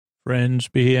Friends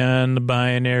beyond the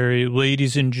binary,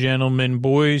 ladies and gentlemen,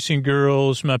 boys and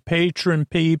girls, my patron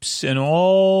peeps, and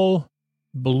all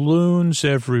balloons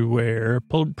everywhere,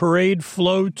 parade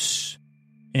floats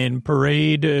and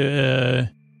parade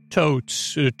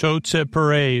totes at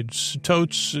parades.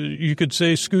 Totes, you could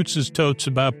say Scoots' totes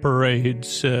about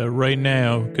parades right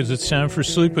now, because it's time for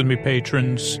Sleep With Me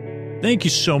patrons. Thank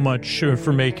you so much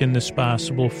for making this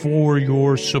possible, for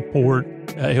your support.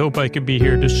 I hope I could be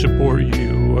here to support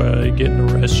you, getting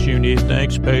the rest you need.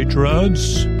 Thanks,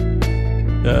 patrons.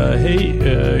 Hey,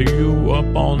 you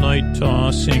up all night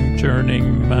tossing,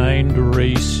 turning, mind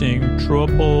racing,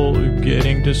 trouble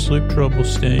getting to sleep, trouble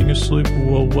staying asleep?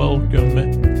 Well, welcome.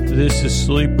 This is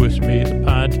Sleep With Me, the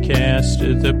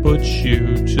podcast that puts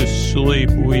you to sleep.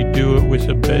 We do it with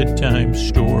a bedtime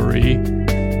story.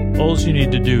 All you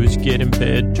need to do is get in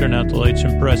bed, turn out the lights,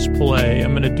 and press play.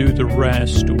 I'm going to do the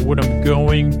rest. What I'm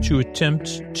going to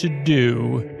attempt to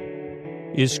do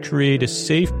is create a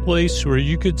safe place where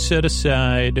you could set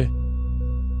aside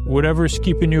whatever's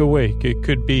keeping you awake. It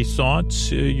could be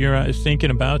thoughts you're thinking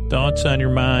about, thoughts on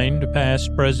your mind, past,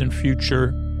 present,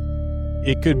 future.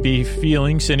 It could be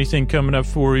feelings, anything coming up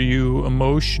for you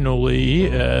emotionally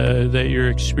that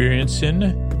you're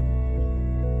experiencing.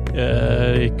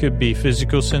 It could be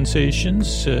physical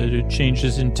sensations,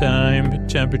 changes in time,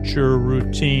 temperature,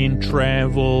 routine,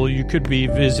 travel. You could be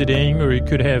visiting, or you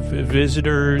could have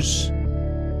visitors,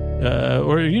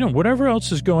 or, whatever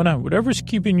else is going on, whatever's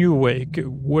keeping you awake,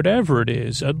 whatever it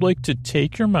is. I'd like to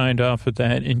take your mind off of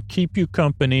that and keep you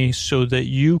company so that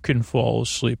you can fall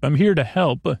asleep. I'm here to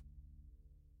help.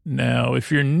 Now,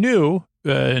 if you're new,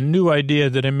 a new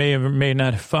idea that I may or may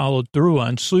not have followed through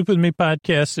on,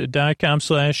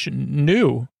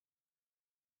 sleepwithmepodcast.com/new.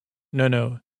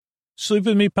 No.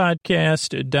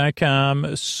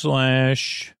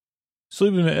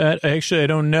 Sleepwithmepodcast.com/sleepwithme. Actually, I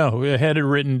don't know. I had it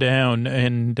written down,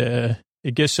 and I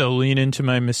guess I'll lean into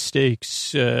my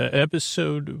mistakes.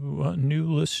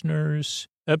 New listeners,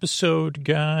 episode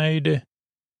guide.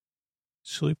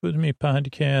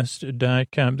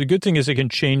 Sleepwithmepodcast.com. The good thing is I can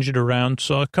change it around,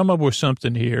 so I'll come up with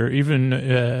something here.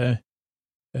 Even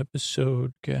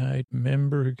episode guide,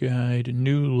 member guide,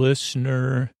 new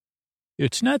listener.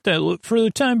 It's not that, for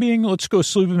the time being, let's go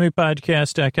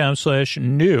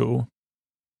sleepwithmepodcast.com/new.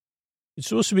 It's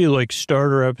supposed to be like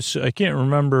starter episode. I can't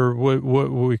remember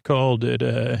what we called it.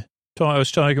 I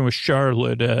was talking with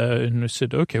Charlotte, and I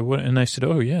said, okay, what? And I said,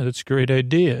 oh, yeah, that's a great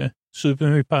idea.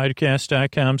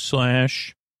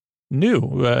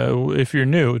 sleepwithmepodcast.com/new. If you're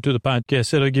new to the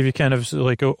podcast, that'll give you kind of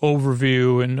like an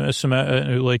overview and some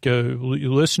like a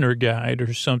listener guide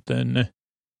or something.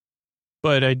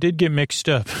 But I did get mixed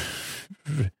up.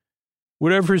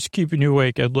 Whatever is keeping you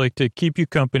awake, I'd like to keep you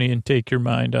company and take your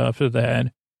mind off of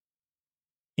that.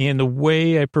 And the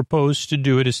way I propose to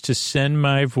do it is to send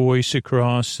my voice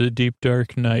across the deep,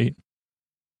 dark night.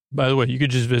 By the way, you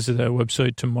could just visit that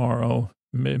website tomorrow.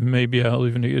 Maybe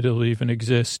it'll even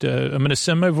exist. I'm going to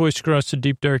send my voice across the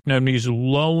deep, dark night. These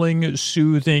lulling,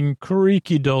 soothing,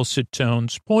 creaky, dulcet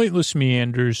tones, pointless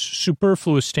meanders,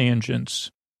 superfluous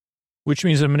tangents, which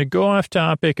means I'm going to go off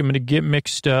topic. I'm going to get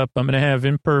mixed up. I'm going to have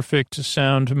imperfect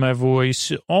sound to my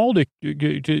voice, all to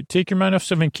take your mind off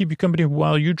stuff and keep you company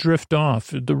while you drift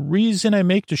off. The reason I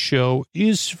make the show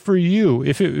is for you.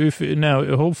 Now,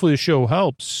 hopefully the show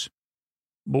helps.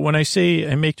 But when I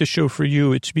say I make the show for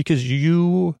you, it's because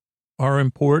you are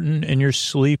important and your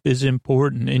sleep is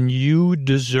important and you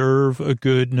deserve a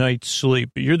good night's sleep.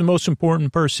 You're the most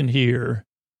important person here.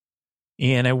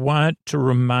 And I want to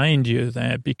remind you of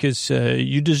that because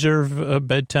you deserve a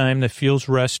bedtime that feels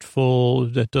restful,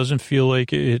 that doesn't feel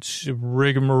like it's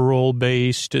rigmarole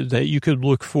based, that you could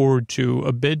look forward to,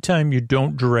 a bedtime you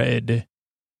don't dread.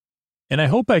 And I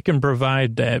hope I can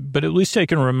provide that, but at least I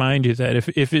can remind you that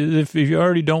if you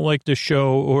already don't like the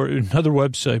show or another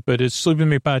website, but it's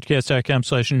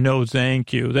sleepwithmepodcast.com/no,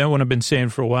 thank you. That one I've been saying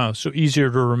for a while, so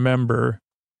easier to remember.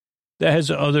 That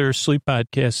has other sleep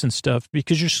podcasts and stuff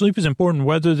because your sleep is important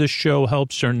whether the show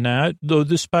helps or not, though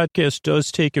this podcast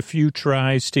does take a few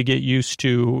tries to get used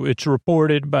to. It's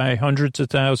reported by hundreds of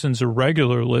thousands of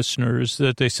regular listeners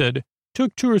that they said,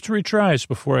 took 2 or 3 tries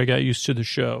before I got used to the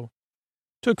show.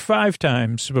 Took 5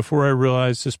 times before I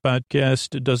realized this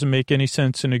podcast doesn't make any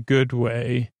sense in a good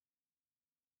way.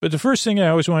 But the first thing I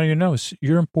always want you to know is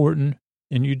you're important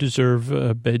and you deserve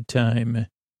a bedtime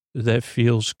that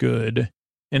feels good.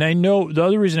 And I know the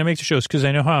other reason I make the show is because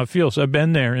I know how it feels. I've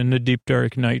been there in the deep,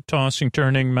 dark night, tossing,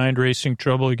 turning, mind racing,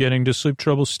 trouble getting to sleep,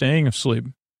 trouble staying asleep.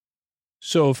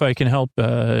 So if I can help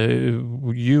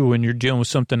you and you're dealing with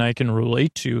something I can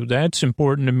relate to, that's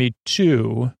important to me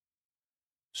too.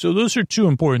 So those are two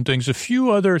important things. A few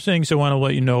other things I want to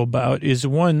let you know about is,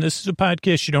 one, this is a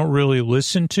podcast you don't really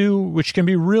listen to, which can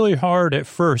be really hard at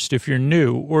first if you're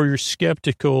new or you're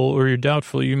skeptical or you're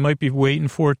doubtful. You might be waiting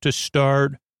for it to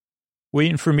start,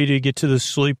 waiting for me to get to the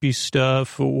sleepy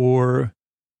stuff, or,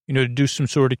 to do some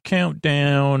sort of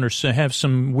countdown, or have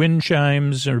some wind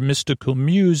chimes or mystical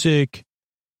music.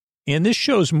 And this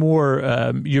show's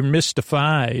more, you're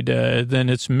mystified than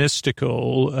it's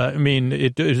mystical.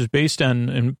 It is based on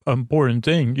an important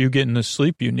thing, you getting the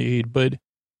sleep you need, but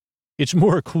it's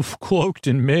more cloaked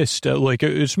in mist.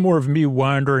 It's more of me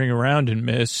wandering around in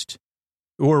mist,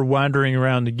 or wandering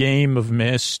around the game of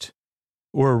Mist,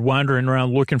 or wandering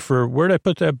around looking for, where'd I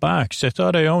put that box? I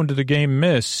thought I owned the game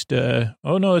Mist. Oh,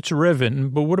 no, it's Riven.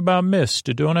 But what about Mist?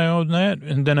 Don't I own that?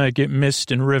 And then I get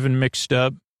Mist and Riven mixed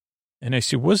up. And I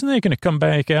say, wasn't that going to come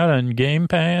back out on Game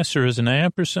Pass or as an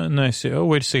app or something? And I say, oh,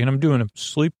 wait a second, I'm doing a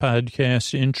sleep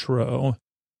podcast intro.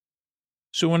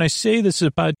 So when I say this is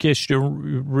a podcast you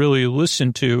don't really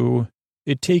listen to,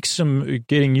 it takes some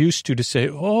getting used to say,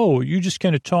 oh, you just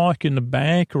kind of talk in the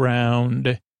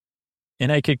background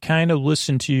and I could kind of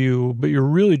listen to you, but you're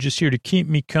really just here to keep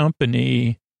me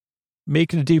company, make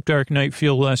the deep dark night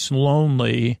feel less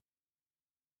lonely,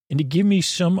 and to give me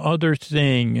some other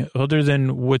thing other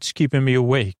than what's keeping me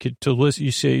awake. To listen,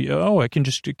 you say, oh, I can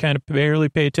just kind of barely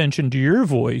pay attention to your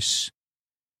voice.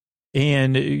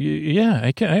 And yeah,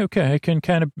 I can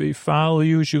kind of follow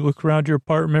you as you look around your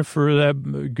apartment for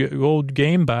that old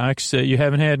game box that you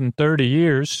haven't had in 30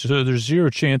 years. So there's zero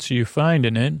chance of you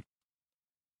finding it.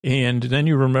 And then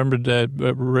you remembered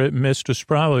that Mist was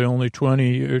probably only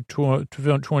 20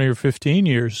 or 15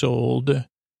 years old.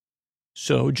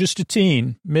 So just a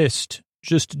teen, Mist.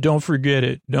 Just don't forget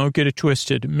it. Don't get it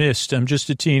twisted. Mist. I'm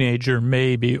just a teenager,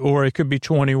 maybe. Or I could be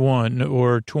 21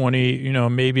 or 20,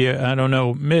 maybe, I don't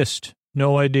know. Mist.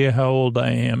 No idea how old I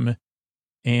am.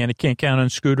 And I can't count on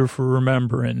Scooter for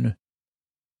remembering.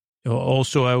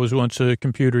 Also, I was once a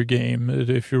computer game,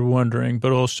 if you're wondering.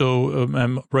 But also,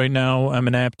 right now, I'm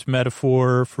an apt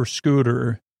metaphor for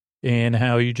Scooter. And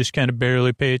how you just kind of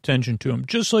barely pay attention to him.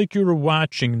 Just like you were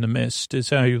watching The Mist is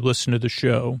how you listen to the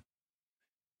show.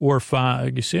 Or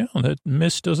Fog. You say, oh, that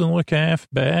Mist doesn't look half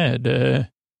bad.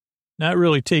 Not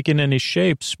really taking any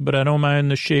shapes, but I don't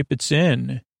mind the shape it's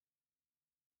in.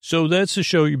 So that's the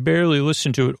show. You barely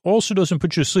listen to it. Also doesn't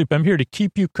put you to sleep. I'm here to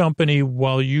keep you company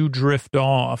while you drift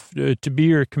off. To be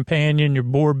your companion, your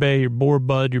borbay, your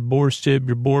borbud, your borsib,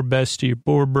 your borbestie, your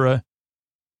borbra,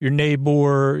 your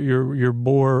neighbor, your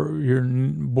borber,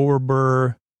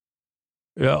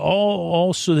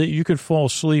 all so that you could fall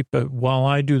asleep while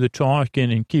I do the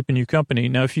talking and keeping you company.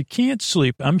 Now, if you can't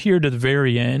sleep, I'm here to the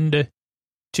very end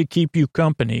to keep you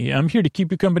company. I'm here to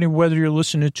keep you company whether you're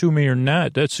listening to me or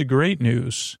not. That's the great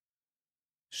news.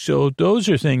 So those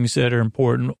are things that are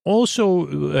important.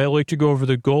 Also, I like to go over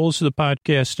the goals of the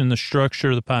podcast and the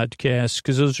structure of the podcast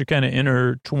because those are kind of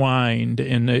intertwined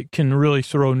and it can really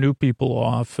throw new people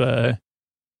off.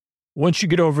 Once you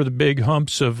get over the big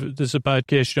humps of this is a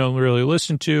podcast you don't really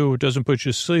listen to, it doesn't put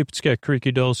you to sleep, it's got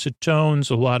creaky dulcet tones,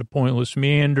 a lot of pointless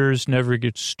meanders, never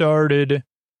gets started.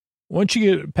 Once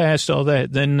you get past all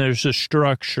that, then there's a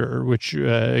structure, which,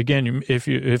 again, if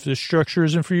the structure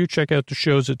isn't for you, check out the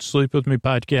shows at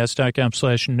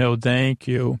sleepwithmepodcast.com/no thank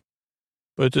you.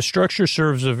 But the structure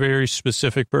serves a very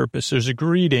specific purpose. There's a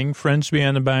greeting, friends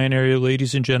beyond the binary,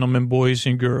 ladies and gentlemen, boys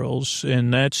and girls,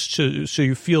 and that's so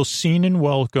you feel seen and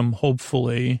welcome,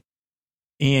 hopefully.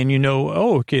 And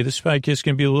okay, this podcast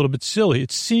can be a little bit silly.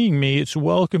 It's seeing me, it's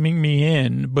welcoming me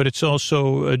in, but it's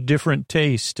also a different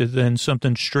taste than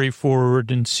something straightforward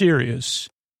and serious.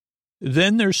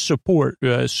 Then there's support.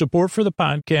 Support for the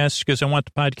podcast, because I want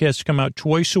the podcast to come out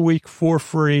twice a week for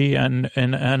free on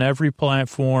every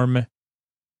platform,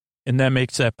 and that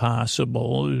makes that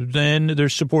possible. Then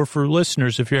there's support for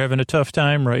listeners if you're having a tough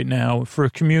time right now, for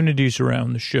communities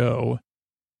around the show.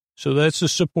 So that's the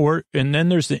support. And then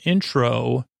there's the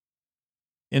intro.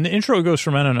 And the intro goes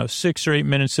from, 6 or 8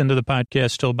 minutes into the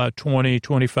podcast till about 20,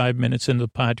 25 minutes into the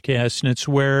podcast. And it's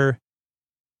where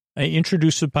I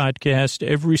introduce the podcast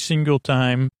every single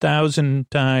time, 1,000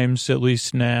 times at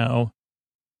least now.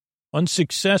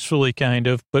 Unsuccessfully, kind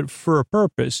of, but for a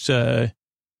purpose.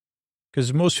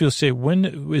 Because most people say,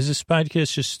 when is this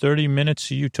podcast just 30 minutes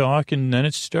of you talk and then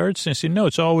it starts? And I say, no,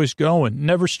 it's always going.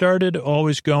 Never started,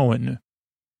 always going.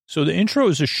 So the intro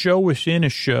is a show within a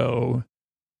show.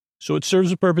 So it serves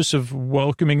the purpose of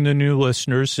welcoming the new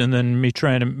listeners and then me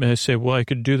trying to say, well, I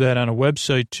could do that on a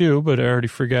website too, but I already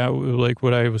forgot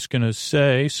what I was going to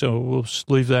say. So we'll just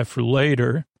leave that for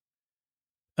later.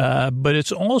 But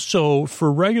it's also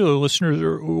for regular listeners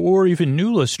or even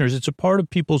new listeners, it's a part of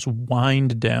people's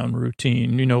wind down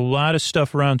routine. You know, a lot of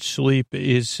stuff around sleep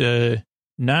is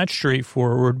not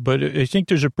straightforward, but I think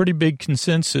there's a pretty big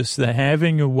consensus that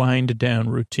having a wind down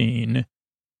routine,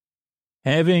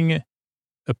 having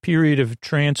a period of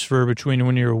transfer between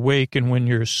when you're awake and when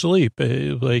you're asleep,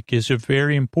 is a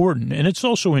very important. And it's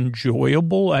also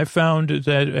enjoyable. I found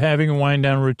that having a wind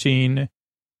down routine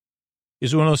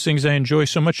is one of those things I enjoy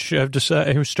so much. I've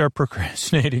decided to start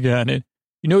procrastinating on it.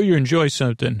 You know, you enjoy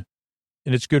something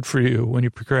and it's good for you when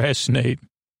you procrastinate.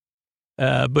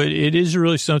 But it is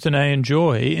really something I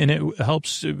enjoy, and it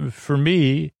helps for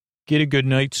me get a good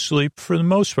night's sleep for the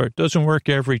most part. It doesn't work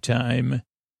every time,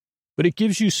 but it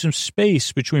gives you some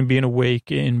space between being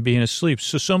awake and being asleep.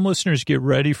 So some listeners get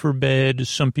ready for bed.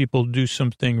 Some people do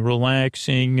something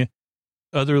relaxing.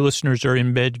 Other listeners are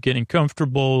in bed getting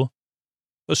comfortable.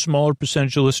 A smaller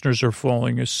percentage of listeners are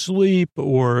falling asleep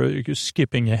or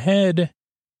skipping ahead.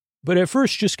 But at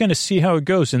first, just kind of see how it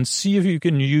goes and see if you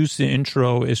can use the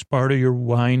intro as part of your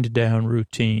wind down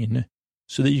routine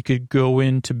so that you could go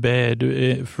into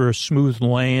bed for a smooth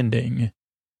landing.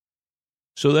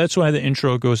 So that's why the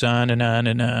intro goes on and on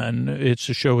and on. It's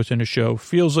a show within a show.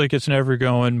 Feels like it's never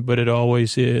going, but it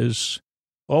always is.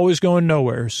 Always going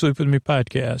nowhere. Sleep With Me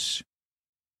podcast.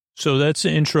 So that's the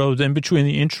intro. Then between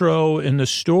the intro and the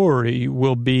story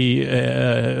will be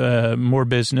more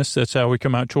business. That's how we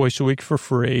come out twice a week for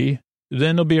free.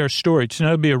 Then there'll be our story.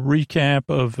 Tonight will be a recap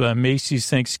of Macy's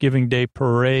Thanksgiving Day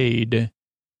Parade.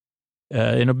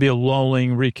 It'll be a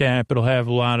lulling recap. It'll have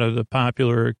a lot of the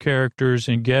popular characters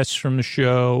and guests from the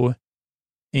show.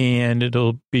 And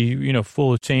it'll be, you know,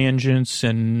 full of tangents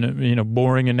and, you know,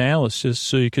 boring analysis.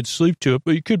 So you could sleep to it,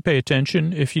 but you could pay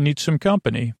attention if you need some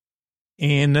company.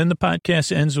 And then the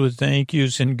podcast ends with thank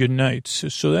yous and good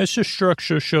nights. So that's the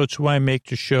structure of the show. It's why I make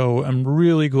the show. I'm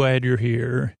really glad you're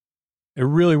here. I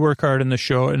really work hard on the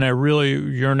show, and I really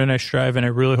yearn and I strive, and I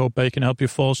really hope I can help you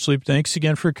fall asleep. Thanks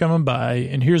again for coming by.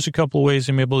 And here's a couple of ways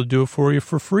I'm able to do it for you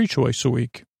for free twice a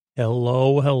week.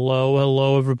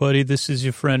 Hello, everybody. This is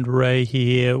your friend Ray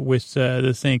here with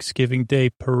the Thanksgiving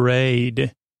Day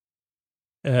Parade.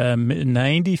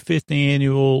 95th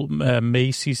annual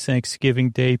Macy's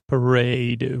Thanksgiving Day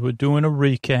Parade. We're doing a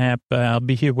recap. I'll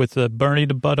be here with Bernie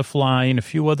the Butterfly and a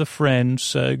few other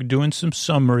friends doing some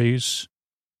summaries.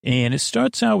 And it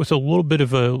starts out with a little bit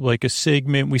of a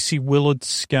segment. We see Willard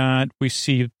Scott. We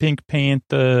see Pink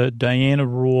Panther, Diana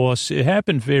Ross. It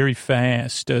happened very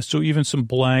fast. So even some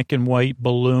black and white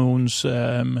balloons,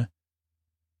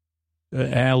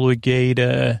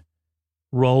 alligator,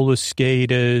 roller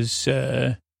skaters,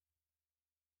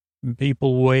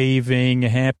 people waving,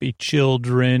 happy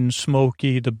children,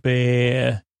 Smokey the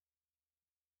Bear,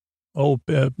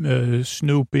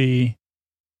 Snoopy,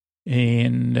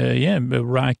 and,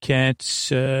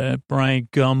 Rockettes,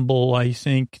 Bryant Gumbel, I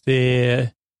think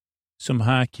there, some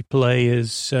hockey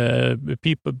players,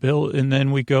 people built, and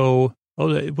then we go,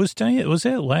 was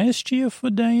that last year for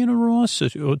Diana Ross,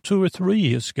 or 2 or 3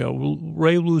 years ago?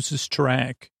 Ray loses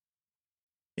track.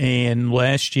 And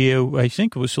last year, I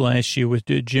think it was last year with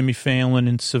Jimmy Fallon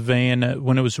and Savannah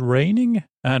when it was raining.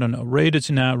 I don't know. Ray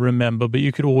does not remember, but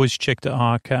you could always check the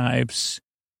archives.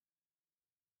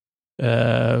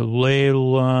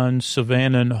 Layla,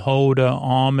 Savannah, and Hoda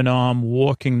arm in arm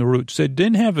walking the route. So they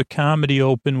didn't have a comedy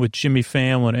open with Jimmy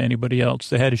Fallon or anybody else.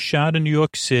 They had a shot in New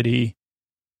York City.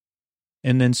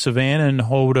 And then Savannah and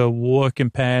Hoda walking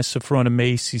past the front of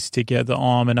Macy's together,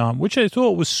 arm in arm, which I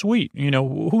thought was sweet. You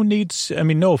know, who needs, I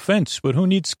mean, no offense, but who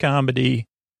needs comedy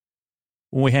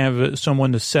when we have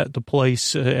someone to set the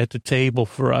place at the table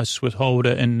for us with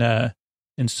Hoda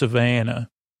and Savannah?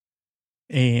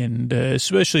 And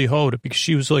especially Hoda, because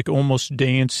she was like almost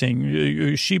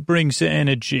dancing. She brings the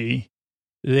energy.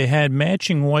 They had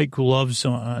matching white gloves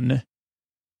on.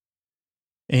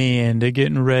 And they're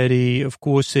getting ready. Of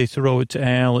course, they throw it to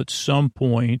Al at some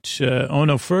point.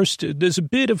 First, there's a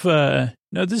bit of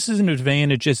this is an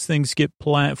advantage as things get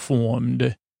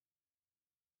platformed.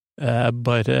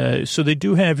 So they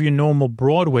do have your normal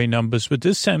Broadway numbers, but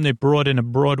this time they brought in a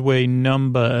Broadway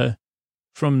number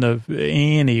from the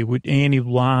Annie, with Annie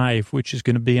Live, which is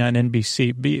going to be on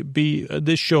NBC.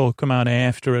 This show will come out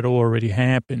after it already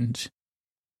happened.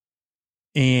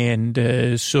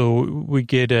 And so we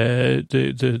get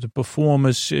the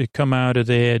performers come out of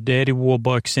there, Daddy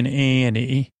Warbucks and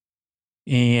Annie,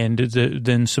 and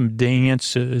then some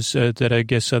dancers that I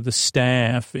guess are the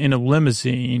staff in a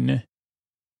limousine.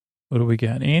 What do we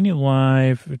got? Annie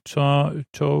Live,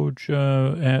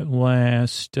 Toja at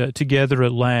last, Together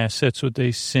at Last. That's what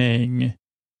they sing.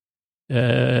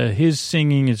 His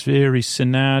singing is very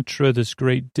Sinatra. There's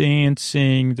great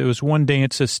dancing. There was one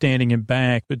dancer standing in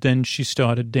back, but then she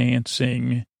started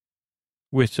dancing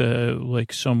with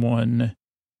like someone.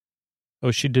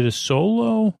 Oh, she did a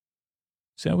solo?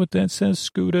 Is that what that says,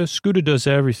 Scooter? Scooter does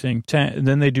everything. And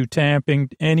then they do tapping,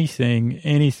 anything.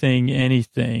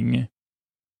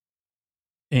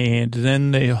 And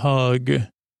then they hug.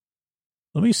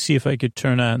 Let me see if I could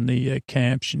turn on the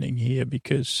captioning here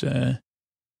because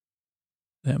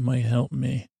that might help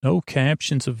me. No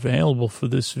captions available for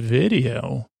this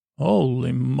video.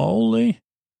 Holy moly.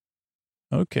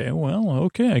 Okay,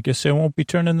 I guess I won't be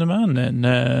turning them on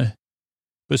then.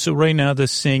 But so right now they're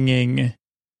singing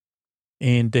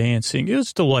and dancing.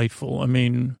 It's delightful. I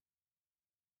mean,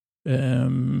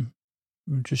 I'm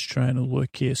just trying to look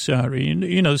here. Sorry.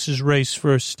 You know, this is Ray's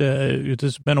first,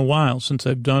 it's been a while since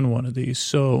I've done one of these.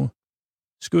 So,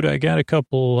 Scooter, I got a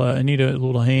couple, I need a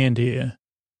little hand here.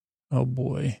 Oh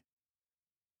boy.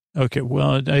 Okay.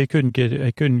 Well, I couldn't get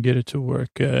it to work.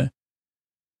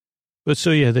 But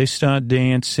so yeah, they start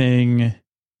dancing,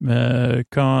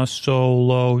 car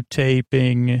solo,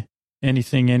 taping,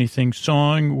 anything.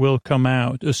 Song will come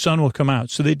out. The sun will come out.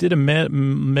 So they did a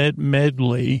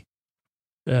medley.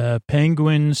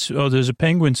 Penguins. Oh, there's a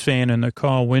Penguins fan in the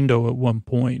car window at one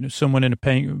point. Someone in a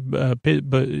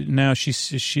but now she's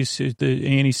the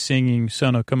Annie's singing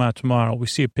 "Sun Will Come Out Tomorrow." We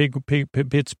see a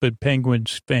Pittsburgh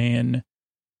Penguins fan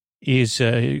is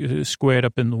squared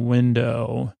up in the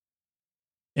window,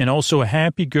 and also a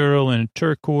happy girl in a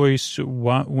turquoise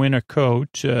winter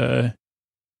coat,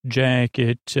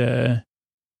 jacket.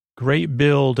 Great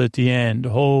build at the end.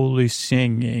 Holy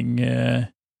singing.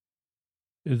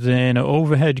 Then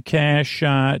overhead cast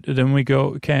shot. Then we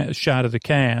go shot of the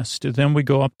cast. Then we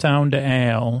go uptown to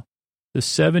Al, the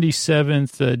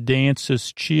 77th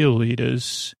Dancers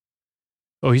Cheerleaders.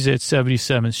 Oh, he's at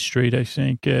 77th Street, I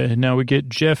think. Now we get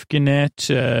Jeff Gannett,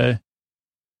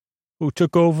 who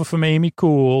took over from Amy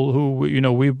Cool, who, you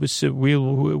know,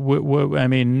 I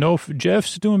mean, no,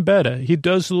 Jeff's doing better. He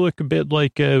does look a bit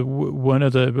like one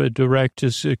of the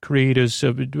directors, creators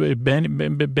of Mr.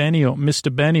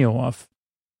 Benioff.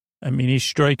 I mean, he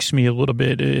strikes me a little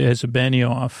bit as a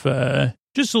Benioff.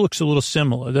 Just looks a little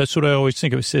similar. That's what I always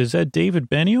think of. I say, is that David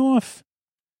Benioff?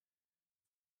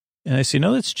 And I say,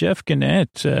 no, that's Jeff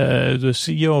Gannett, the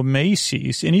CEO of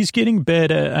Macy's. And he's getting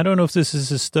better. I don't know if this is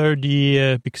his third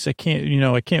year because I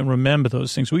can't remember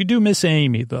those things. We do miss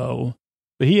Amy, though.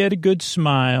 But he had a good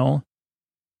smile.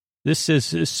 This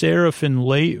is Seraphim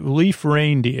Leaf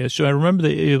Reindeer. So I remember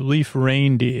the Leaf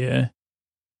Reindeer.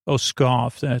 Oh,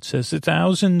 scoff, that says. The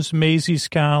thousands Macy's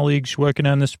colleagues working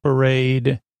on this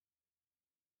parade.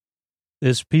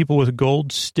 There's people with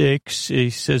gold sticks.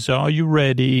 He says, are you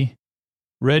ready?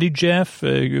 Ready, Jeff?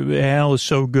 Al is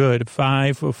so good.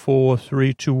 5, 4,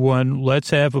 3, 2, 1. Let's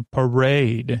have a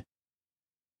parade.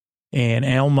 And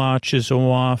Al marches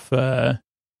off. Then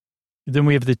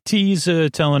we have the teaser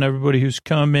telling everybody who's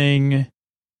coming.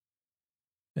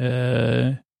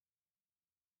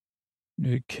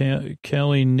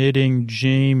 Kelly knitting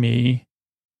Jamie.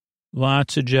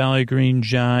 Lots of Jolly Green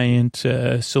Giant.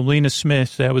 Selena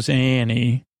Smith, that was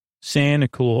Annie. Santa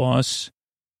Claus.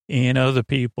 And other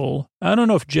people. I don't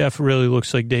know if Jeff really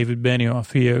looks like David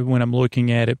Benioff here when I'm looking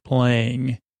at it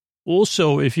playing.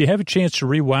 Also, if you have a chance to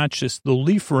rewatch this, the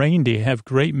Leaf Reindeer have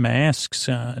great masks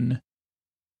on.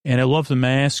 And I love the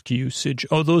mask usage.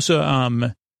 Oh, those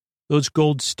are, those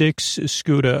gold sticks,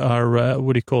 Scooter, are,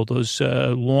 what do you call those,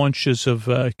 launches of,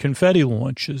 confetti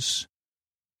launches.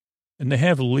 And they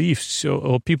have leaves,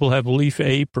 or people have leaf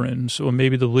aprons, or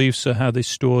maybe the leaves are how they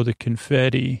store the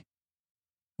confetti.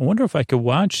 I wonder if I could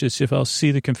watch this, if I'll see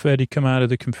the confetti come out of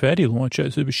the confetti launcher.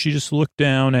 She just looked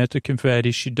down at the confetti.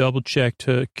 She double-checked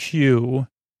her cue.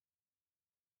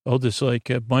 Oh, there's like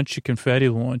a bunch of confetti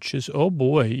launches. Oh,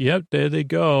 boy. Yep, there they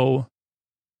go.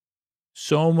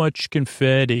 So much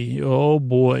confetti. Oh,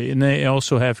 boy. And they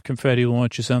also have confetti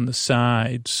launches on the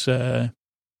sides.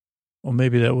 Or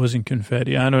maybe that wasn't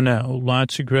confetti. I don't know.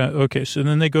 Lots of okay, so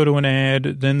then they go to an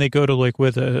ad. Then they go to like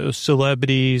with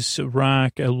celebrities,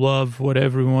 rock. I love what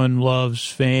everyone loves,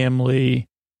 family.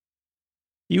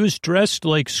 He was dressed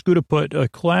like Scooter put a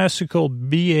classical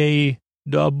BAD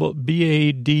double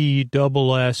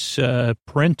S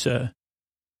printer.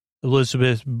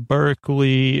 Elizabeth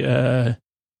Berkley.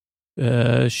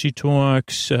 She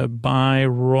talks by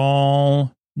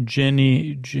Rawl,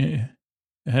 Jenny.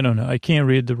 I don't know. I can't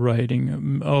read the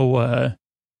writing.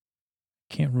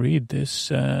 Can't read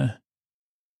this. I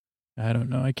don't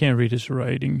know. I can't read his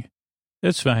writing.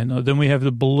 That's fine, though. Then we have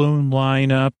the balloon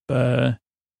lineup.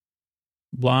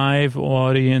 Live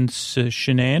audience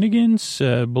shenanigans,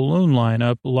 balloon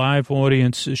lineup, live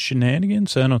audience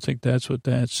shenanigans. I don't think that's what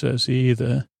that says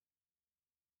either.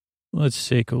 Let's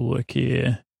take a look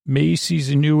here.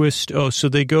 Macy's newest. Oh, so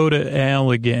they go to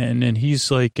Al again, and he's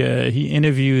like, he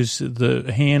interviews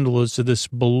the handlers of this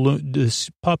balloon, this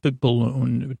puppet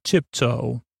balloon,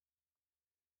 Tiptoe.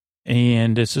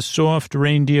 And it's a soft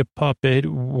reindeer puppet,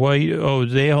 white. Oh,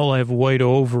 they all have white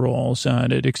overalls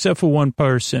on it, except for one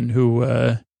person who,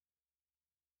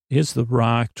 is The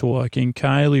Rock talking.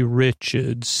 Kylie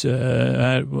Richards.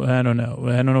 I don't know.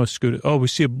 I don't know what's good. Oh, we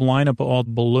see a lineup of all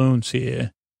the balloons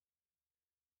here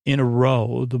in a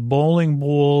row. The bowling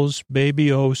balls, Baby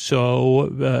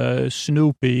Oso,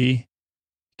 Snoopy.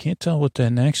 Can't tell what that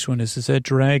next one is. Is that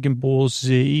Dragon Ball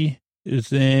Z?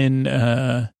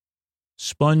 Then,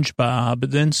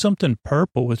 SpongeBob, then something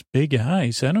purple with big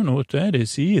eyes. I don't know what that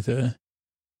is either.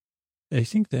 I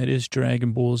think that is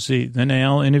Dragon Ball Z. Then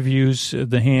Al interviews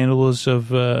the handlers of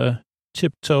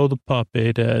Tiptoe the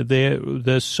puppet.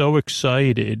 They're so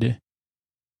excited.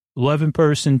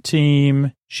 11-person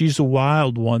team. She's a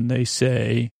wild one, they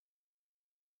say.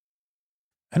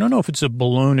 I don't know if it's a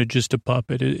balloon or just a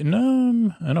puppet.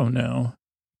 No, I don't know.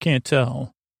 Can't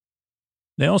tell.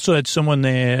 They also had someone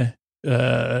there,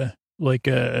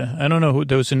 I don't know who,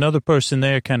 there was another person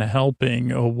there kind of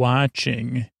helping or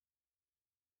watching.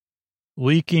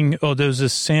 Leaking, there's a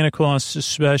Santa Claus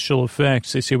special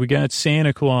effects. They say, we got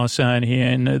Santa Claus on here,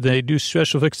 and they do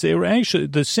special effects. They were actually,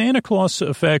 the Santa Claus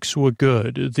effects were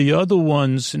good. The other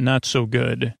ones, not so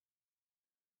good.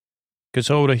 Because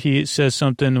Hoda, he says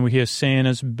something, and we hear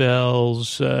Santa's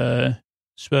bells,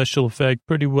 special effect,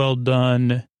 pretty well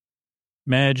done.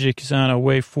 Magic is on our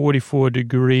way, 44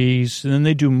 degrees. And then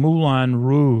they do Moulin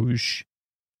Rouge.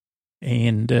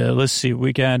 And let's see,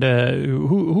 we got,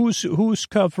 who's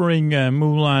covering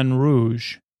Moulin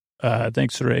Rouge?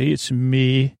 Thanks, Ray. It's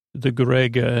me, the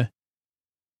Grega.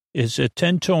 Is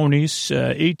 10 Tonys,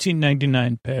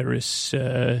 1899 Paris.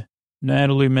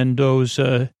 Natalie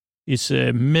Mendoza. It's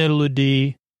a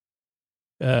Melody.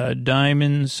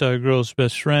 Diamonds, our girl's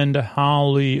best friend.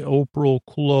 Holly, Oprah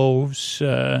Cloves.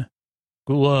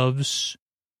 Gloves,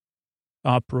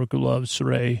 opera gloves,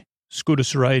 Ray.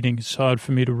 Scooter's writing is hard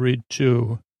for me to read,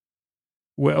 too.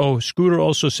 Scooter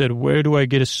also said, where do I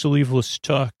get a sleeveless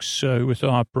tux with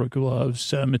opera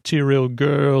gloves? Material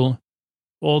Girl,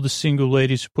 all the single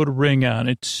ladies put a ring on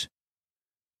it.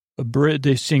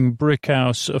 They sing Brick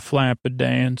House, a flapper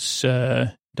dance.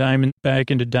 Diamond, back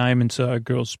into Diamonds, our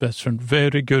girl's best friend.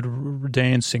 Very good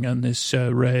dancing on this,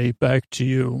 Ray. Back to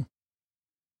you.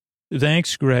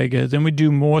 Thanks, Greg. Then we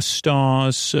do more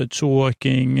stars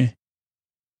talking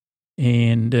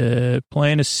and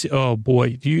playing a. Oh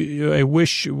boy, I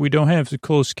wish we don't have the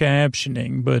closed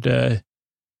captioning, but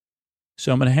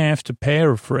so I'm gonna have to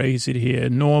paraphrase it here.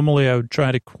 Normally, I would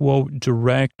try to quote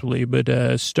directly, but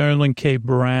Sterling K.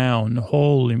 Brown,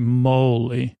 holy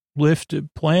moly,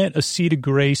 plant a seed of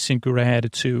grace and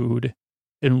gratitude,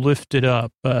 and lift it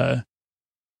up.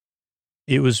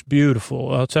 It was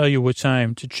beautiful. I'll tell you what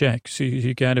time to check. So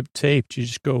you got it taped. You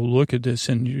just go look at this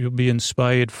and you'll be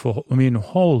inspired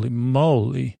holy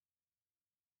moly.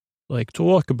 Like,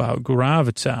 talk about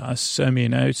gravitas.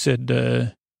 I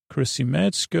said Chrissy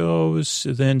Metz goes,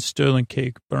 then Sterling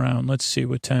K. Brown. Let's see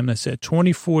what time that's at.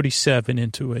 2047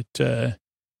 into it.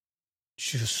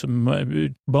 Just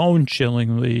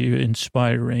bone-chillingly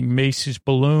inspiring. Macy's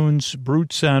Balloons,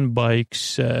 Brutes on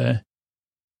Bikes,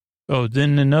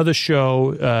 then another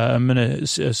show, I'm going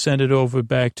to send it over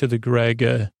back to the Greg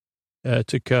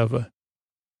to cover.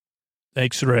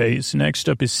 Thanks, Rays. Next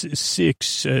up is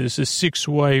the Six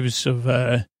Wives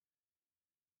of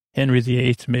Henry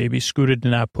VIII, maybe. Scooter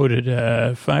did not put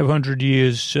it. 500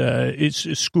 years.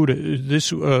 It's Scooter.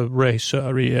 This, Ray,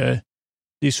 sorry.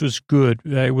 This was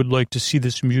good. I would like to see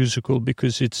this musical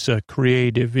because it's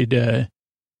creative.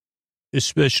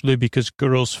 Especially because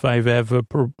Girls Five Eva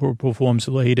performs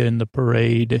later in the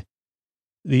parade.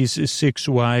 These Six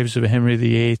Wives of Henry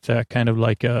VIII are kind of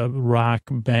like a rock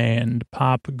band,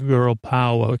 pop girl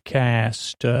power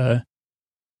cast,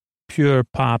 pure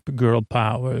pop girl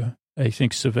power, I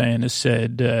think Savannah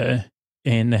said.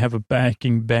 And they have a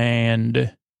backing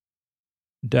band,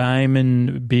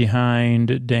 Diamond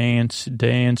behind,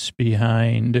 dance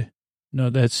behind. No,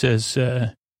 that says...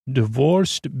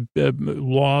 divorced,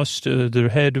 lost their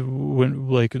head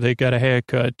when they got a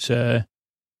haircut,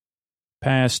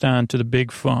 passed on to the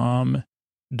big farm,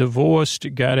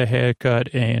 divorced, got a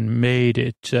haircut, and made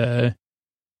it. The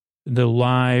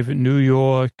live New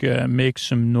York, make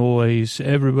some noise.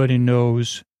 Everybody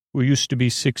knows we used to be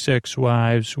 6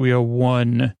 ex-wives. We are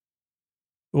one.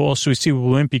 Also, we see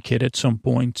Wimpy Kid at some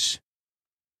points.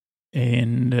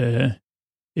 And,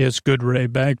 it's good, Ray.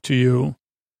 Back to you.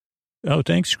 Oh,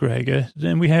 thanks, Greg.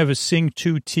 Then we have a Sing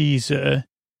 2 teaser.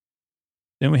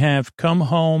 Then we have Come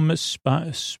Home. So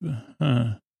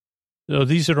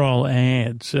these are all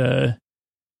ads.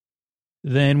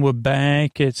 Then we're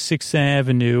back at 6th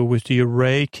Avenue with the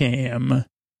Array Cam.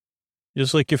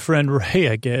 Just like your friend Ray,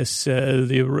 I guess.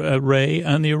 The Ray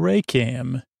on the Array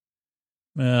Cam.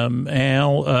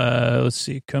 Al, let's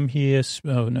see, come here.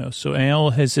 Oh, no. So Al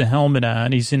has a helmet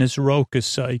on. He's in his Roka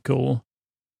cycle.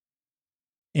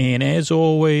 And as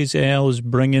always, Al is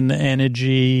bringing the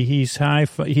energy. He's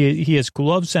he has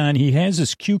gloves on. He has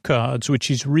his cue cards, which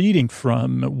he's reading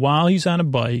from while he's on a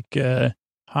bike,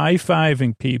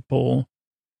 high-fiving people.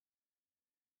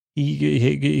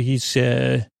 He's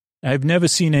I've never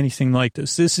seen anything like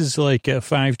this. This is like a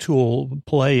 5-tool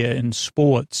player in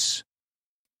sports.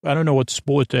 I don't know what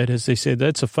sport that is. They say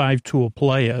that's a 5-tool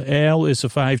player. Al is a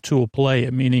 5-tool player,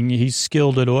 meaning he's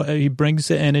skilled at all. He brings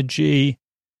the energy.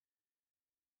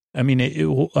 I mean,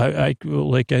 I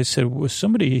like I said, was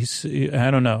somebody,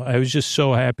 I don't know. I was just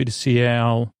so happy to see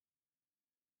Al.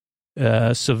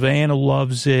 Savannah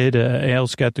loves it.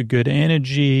 Al's got the good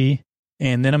energy.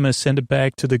 And then I'm going to send it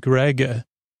back to the Gregor.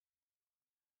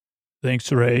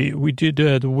 Thanks, Ray. We did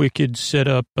the Wicked set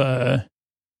up,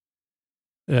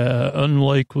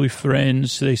 Unlikely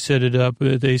Friends. They set it up.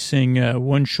 They sing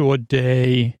One Short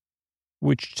Day,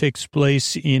 which takes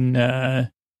place in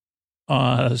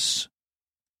Oz.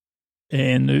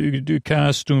 And the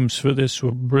costumes for this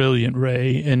were brilliant,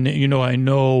 Ray. And, I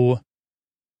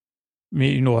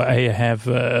have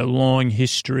a long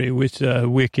history with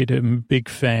Wicked. I'm a big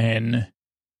fan.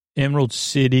 Emerald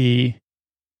City.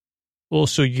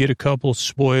 Also, you get a couple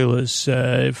spoilers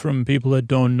from people that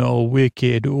don't know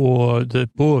Wicked or the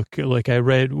book. Like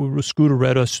Scooter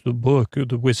read us the book,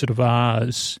 The Wizard of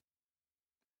Oz.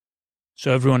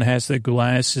 So everyone has their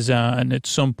glasses on. At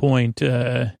some point,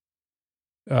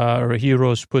 our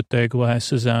heroes put their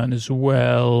glasses on as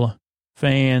well.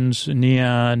 Fans,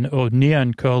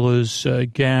 neon colors,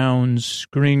 gowns,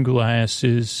 green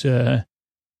glasses, a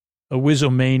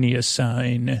Wizomania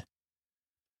sign.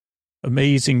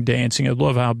 Amazing dancing. I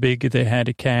love how big they had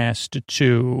a cast,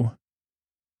 too.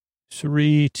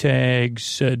 3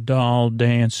 tags, doll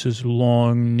dances,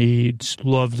 long needs.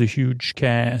 Love the huge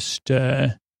cast.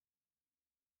 I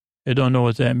don't know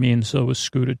what that means, though, with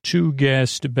Scooter. 2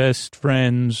 guests, best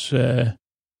friends. The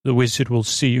wizard will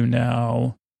see you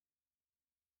now.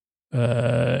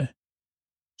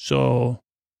 So,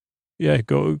 yeah,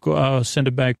 go. I'll send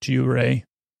it back to you, Ray.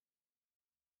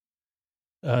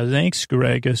 Thanks,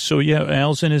 Greg. So, yeah,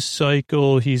 Al's in his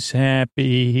cycle. He's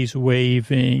happy. He's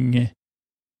waving.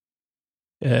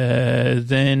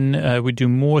 Then we do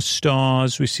more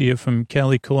stars. We see it from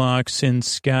Kelly Clarkson,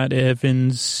 Scott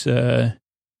Evans.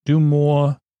 Do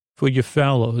more for your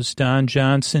fellows. Don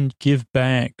Johnson, Give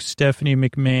Back. Stephanie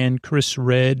McMahon, Chris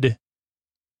Redd.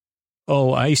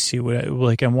 Oh, I see.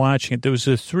 I'm watching it. There was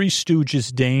a Three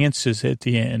Stooges dances at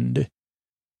the end.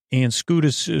 And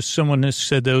Scooters, someone has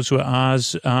said those were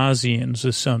Ozians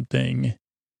or something.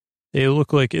 They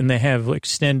look like, and they have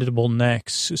extendable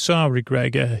necks. Sorry,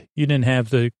 Greg, you didn't have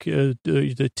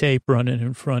the tape running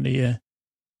in front of you. A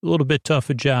little bit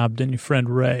tougher job than your friend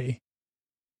Ray.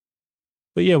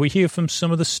 But yeah, we hear from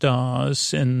some of the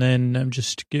stars, and then I'm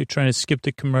just trying to skip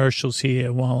the commercials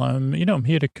here while I'm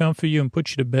here to comfort you and put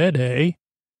you to bed, eh?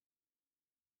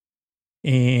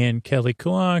 And Kelly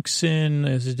Clarkson,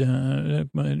 as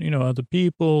other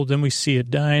people. Then we see a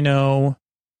dino.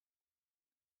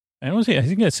 I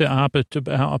think that's an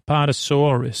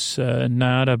Apatosaurus,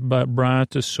 not a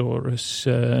Brontosaurus.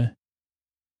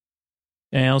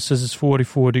 Al says it's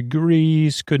 44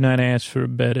 degrees. Could not ask for a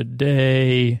better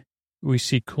day. We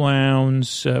see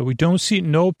clowns. We don't see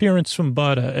no appearance from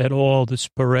Butter at all this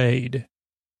parade.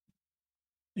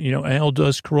 Al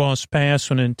does cross paths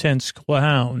with an intense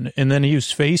clown, and then he was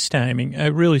FaceTiming. I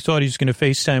really thought he was going to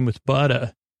FaceTime with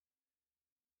Butter.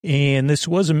 And this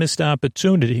was a missed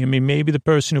opportunity. I mean, maybe the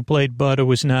person who played Butter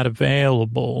was not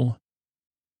available.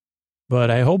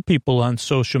 But I hope people on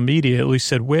social media at least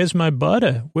said, where's my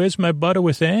Butter? Where's my Butter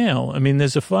with Al? I mean,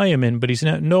 there's a fireman, but he's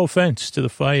not, no offense to the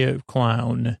fire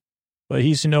clown, but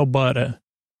he's no Butter.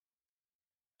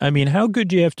 I mean, how good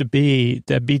do you have to be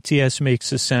that BTS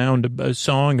makes a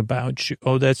song about you?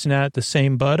 Oh, that's not the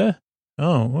same Butter?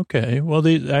 Oh, okay. Well,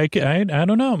 I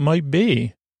don't know. It might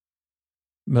be.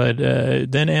 But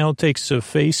then Al takes a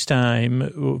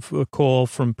FaceTime, a call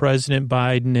from President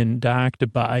Biden and Dr.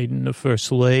 Biden, the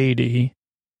First Lady.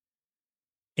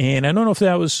 And I don't know if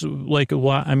that was like a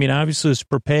lot. I mean, obviously it's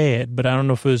prepared, but I don't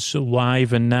know if it was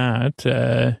live or not.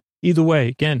 Either way,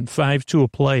 again, 5-2 a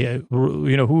player.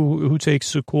 You know, who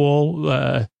takes the call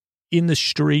in the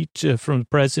street from the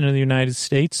president of the United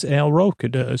States? Al Roker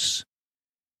does.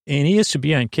 And he has to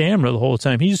be on camera the whole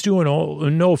time. He's doing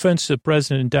no offense to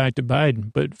President Dr.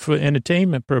 Biden, but for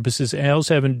entertainment purposes, Al's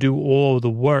having to do all the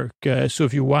work. So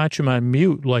if you watch him on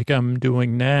mute like I'm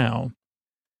doing now,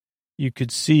 you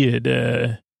could see it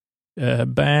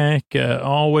back,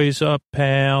 always up,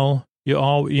 pal.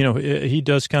 He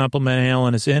does compliment Al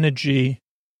on his energy.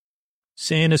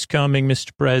 Santa's coming,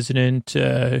 Mr. President.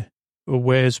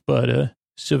 Where's butter?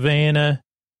 Savannah.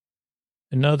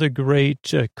 Another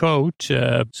great coat.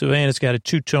 Savannah's got a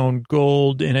two-tone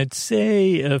gold, and I'd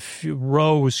say a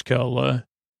rose color.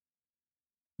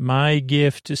 My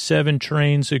gift, 7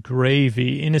 trains of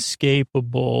gravy,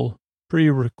 inescapable,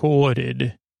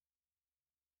 pre-recorded.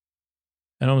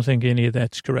 I don't think any of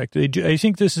that's correct. I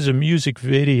think this is a music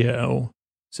video.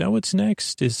 Is that what's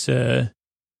next? Is the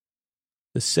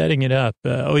setting it up.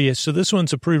 So this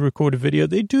one's a pre-recorded video.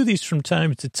 They do these from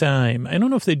time to time. I don't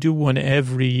know if they do one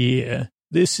every year.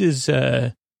 This is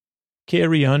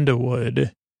Carrie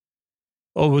Underwood.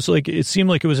 It seemed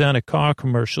like it was on a car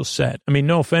commercial set. I mean,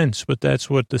 no offense, but that's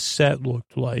what the set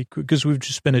looked like because we've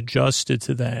just been adjusted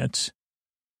to that.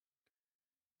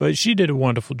 But she did a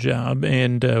wonderful job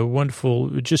and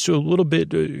just a little bit,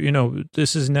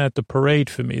 this is not the parade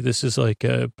for me. This is like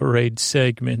a parade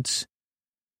segment.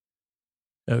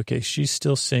 Okay, she's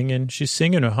still singing. She's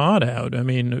singing her heart out. I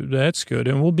mean, that's good.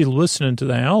 And we'll be listening to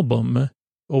the album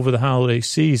over the holiday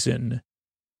season.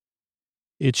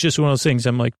 It's just one of those things.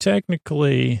 I'm like,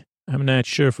 technically, I'm not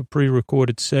sure if a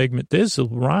pre-recorded segment. There's a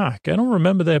rock. I don't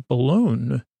remember that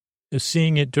balloon.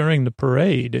 Seeing it during the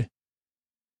parade.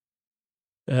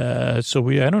 I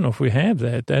don't know if we have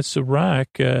that. That's a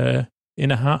rock in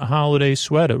a holiday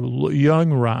sweater,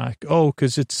 young rock. Oh,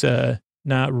 because it's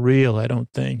not real, I don't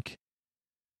think.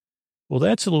 Well,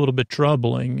 that's a little bit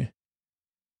troubling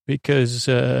because,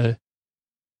 yeah,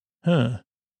 I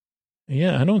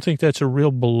don't think that's a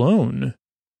real balloon.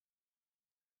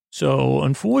 So,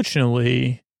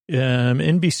 unfortunately,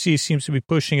 NBC seems to be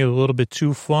pushing it a little bit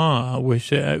too far,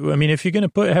 which, if you're going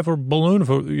to have a balloon of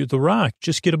The Rock,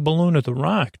 just get a balloon of The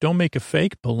Rock. Don't make a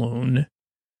fake balloon.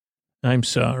 I'm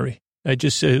sorry. I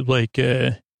just said,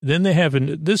 then they have,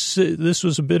 this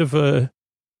was a bit of a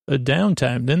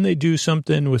downtime. Then they do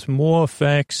something with more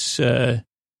effects, then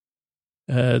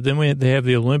they have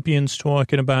the Olympians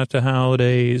talking about the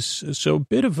holidays. So a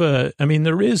bit of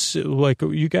there is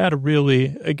you got to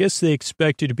really, I guess they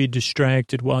expect you to be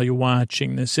distracted while you're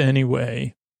watching this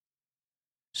anyway.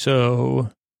 So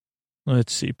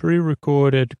let's see,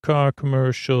 pre-recorded car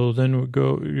commercial. Then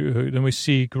we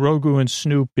see Grogu and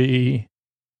Snoopy,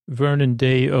 Vernon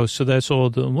Day. Oh, so that's all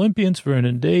the Olympians,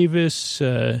 Vernon Davis,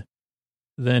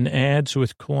 then ads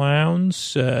with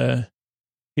clowns, Al,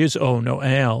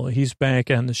 he's back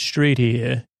on the street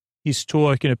here. He's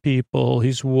talking to people.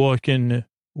 He's working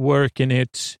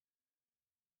it.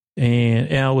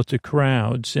 And Al with the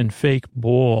crowds and fake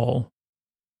ball.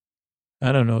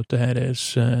 I don't know what that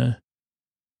is.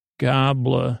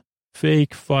 Gobbler,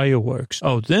 fake fireworks.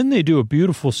 Oh, then they do a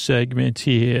beautiful segment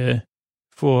here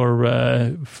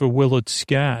for Willard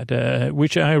Scott,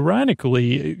 which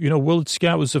ironically, Willard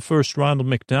Scott was the first Ronald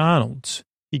McDonald.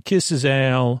 He kisses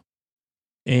Al.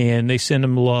 And they send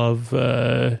him love,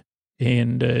 and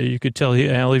you could tell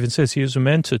Al even says he was a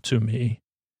mentor to me.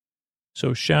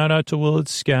 So shout out to Willard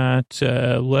Scott.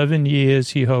 11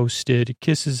 years he hosted.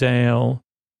 Kisses Al.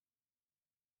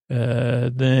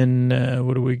 Then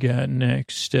what do we got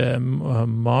next?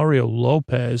 Mario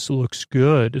Lopez looks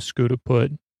good, Scooter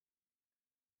put.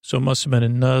 So it must have been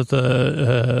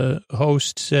another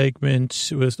host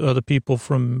segment with other people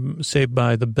from Saved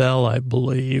by the Bell, I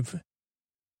believe.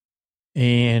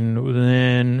 And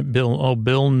then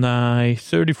Bill Nye,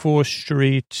 34th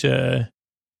Street,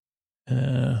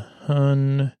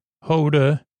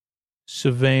 Hoda,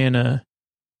 Savannah.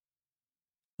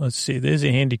 Let's see, there's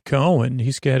Andy Cohen.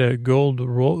 He's got a gold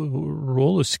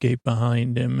roller skate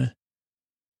behind him.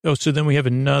 Oh, so then we have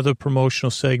another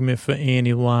promotional segment for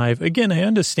Annie Live. Again, I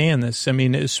understand this.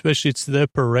 Especially it's the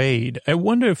parade. I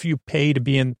wonder if you pay to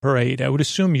be in the parade. I would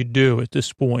assume you do at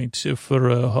this point for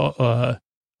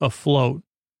a float.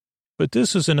 But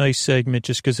this was a nice segment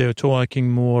just because they were talking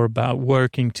more about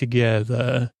working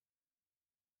together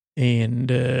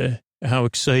and how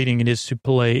exciting it is to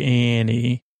play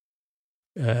Annie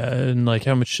and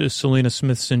how much Selena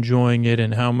Smith's enjoying it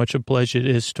and how much a pleasure it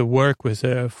is to work with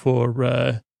her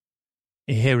for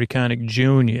Harry Connick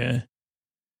Jr.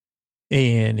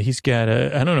 And he's got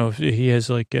I don't know if he has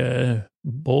like a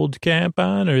bald cap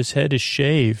on or his head is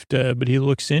shaved, but he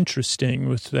looks interesting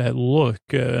with that look.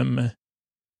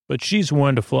 But she's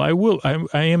wonderful. I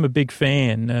am a big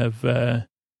fan of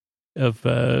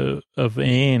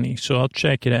Annie, so I'll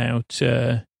check it out.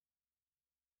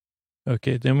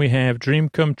 Okay, then we have Dream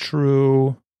Come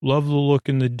True, Love the Look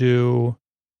in the Dew.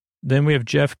 Then we have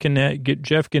Jeff Gannett.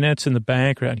 Jeff Gannett's in the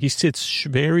background. He sits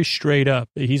very straight up.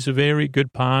 He's a very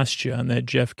good posture on that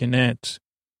Jeff Gannett.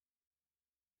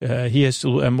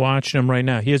 I'm watching him right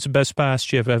now. He has the best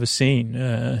posture I've ever seen.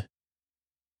 And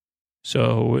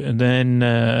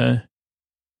then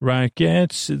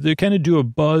Rockettes, they kind of do a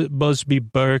Busby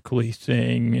Berkeley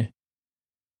thing.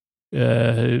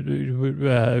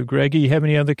 Greggy, you have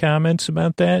any other comments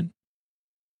about that?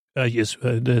 Yes,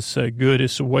 that's good.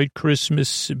 It's a White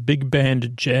Christmas, big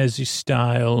band, jazzy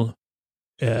style,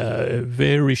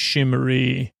 very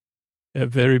shimmery,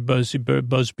 very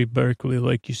Busby Berkeley,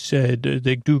 like you said.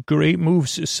 They do great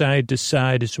moves side to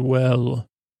side as well.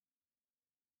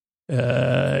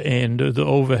 And the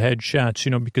overhead shots,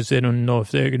 because they don't know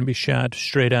if they're going to be shot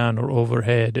straight on or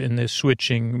overhead, and they're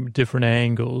switching different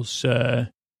angles.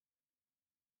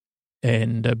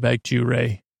 And back to you,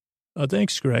 Ray. Oh,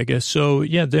 thanks, Greg. So,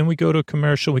 yeah, then we go to a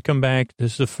commercial. We come back.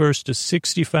 This is the first of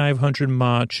 6,500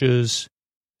 marches,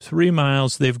 3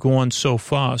 miles they've gone so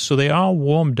far. So they all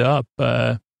warmed up,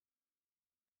 and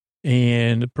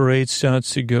the parade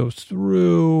starts to go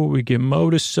through. We get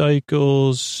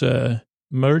motorcycles,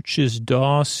 merch is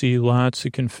Dawsey, lots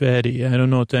of confetti. I don't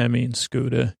know what that means,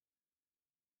 Scooter.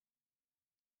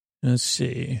 Let's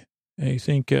see. I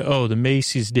think, the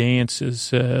Macy's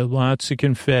dances, lots of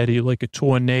confetti, like a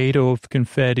tornado of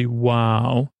confetti.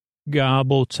 Wow.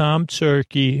 Gobble, Tom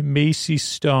Turkey, Macy's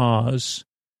stars.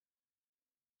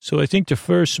 So I think the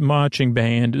first marching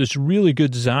band is really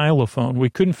good xylophone. We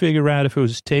couldn't figure out if it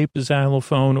was tape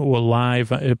xylophone or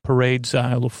live parade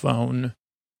xylophone,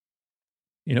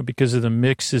 because of the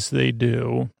mixes they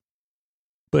do.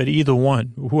 But either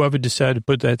one, whoever decided to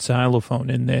put that xylophone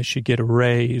in there should get a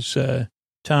raise.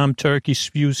 Tom Turkey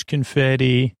spews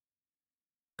confetti,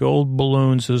 gold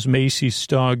balloons, those Macy's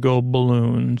Star gold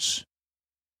balloons.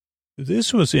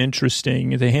 This was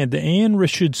interesting. They had the Ann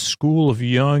Richards School of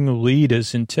Young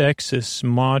Leaders in Texas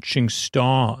marching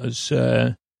stars,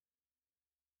 and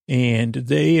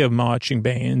they are marching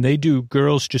band. They do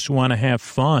Girls Just Want to Have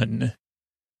Fun,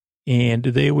 and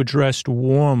they were dressed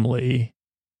warmly.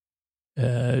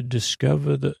 Then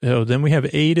we have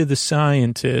Ada the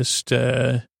Scientist.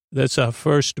 That's our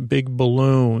first big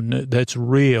balloon that's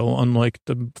real, unlike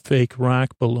the fake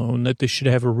rock balloon, that they should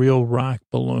have a real rock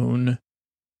balloon.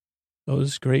 Oh,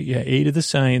 this is great. Yeah, Ada the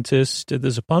Scientist.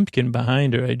 There's a pumpkin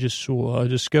behind her. I just saw.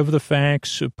 Discover the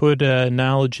facts, put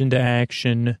knowledge into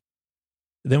action.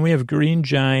 Then we have Green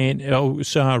Giant. Oh,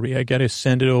 sorry. I got to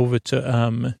send it over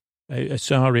to,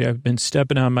 sorry, I've been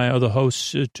stepping on my other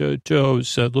host's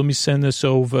toes. Let me send this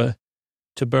over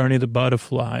to Bernie the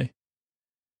Butterfly.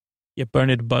 Yeah,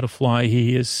 Bernie the Butterfly,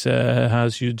 he is,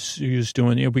 how's you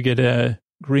doing? Yeah, we get a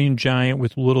Green Giant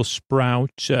with Little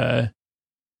Sprout,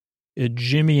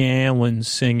 Jimmy Allen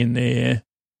singing there,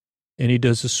 and he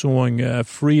does a song,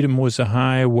 Freedom Was a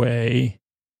Highway,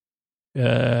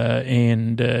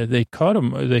 and they cut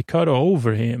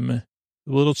over him.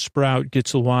 Little Sprout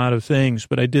gets a lot of things,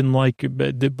 but I didn't like it.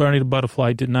 But Bernie the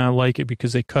Butterfly did not like it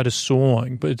because they cut a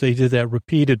song, but they did that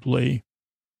repeatedly.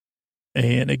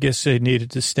 And I guess they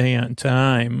needed to stay on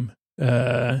time.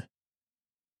 Yeah.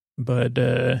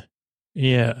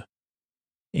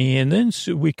 And then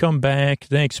we come back.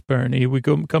 Thanks, Bernie. We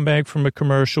come back from a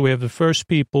commercial. We have the First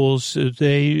Peoples.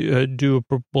 They do a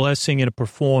blessing and a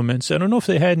performance. I don't know if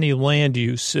they had any land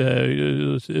use. I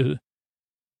don't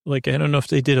know if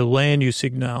they did a land use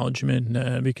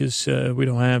acknowledgement because we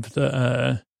don't have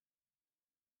the,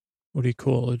 what do you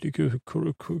call it?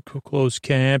 Closed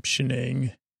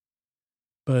captioning.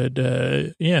 But,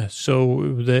 yeah,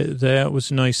 so that was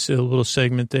a nice little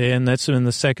segment there. And that's in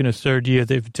the second or third year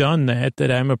they've done that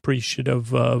I'm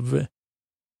appreciative of,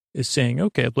 is saying,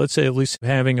 okay, let's say at least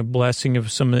having a blessing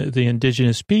of some of the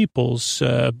indigenous peoples.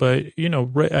 But,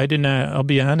 I'll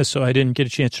be honest, so I didn't get a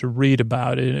chance to read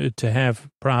about it, to have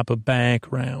proper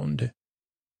background. It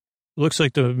looks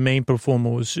like the main performer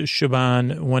was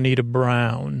Siobhan Juanita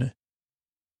Brown.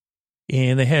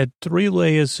 And they had 3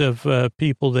 layers of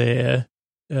people there.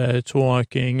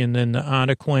 Talking, and then the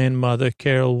Otter Clan mother,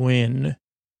 Carol Wynn.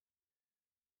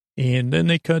 And then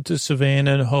they cut to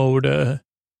Savannah and Hoda,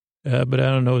 but I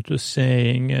don't know what they're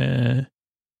saying.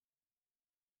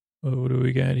 What do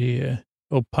we got here?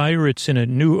 Oh, pirates in a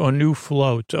new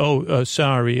float. Oh,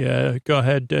 sorry. Go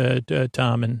ahead,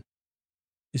 Tommen.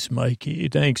 It's Mikey.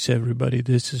 Thanks, everybody.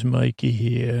 This is Mikey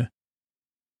here.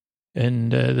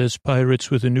 And there's pirates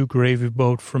with a new gravy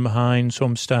boat from Heinz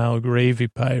Homestyle Gravy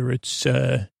Pirates.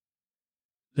 They're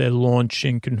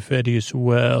launching confetti as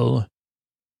well.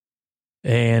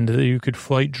 And you could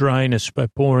fight dryness by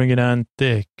pouring it on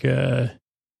thick.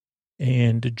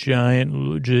 And a giant,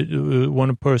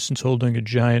 one person's holding a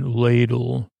giant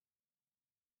ladle.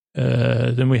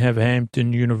 Then we have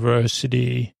Hampton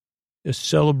University, a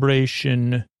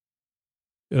celebration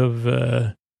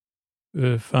of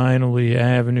finally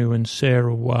Avenue and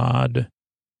Sarah Wad.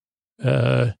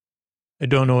 I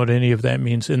don't know what any of that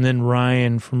means. And then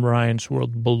Ryan from Ryan's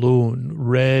World Balloon,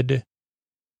 red,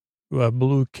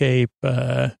 blue cape,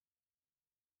 a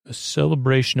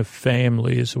celebration of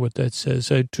family is what that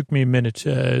says. It took me a minute.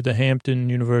 The Hampton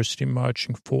University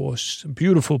Marching Force,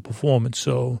 beautiful performance.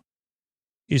 So,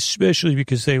 especially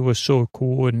because they were so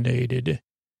coordinated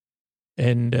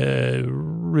and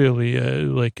really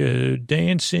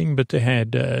dancing, but they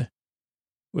had, I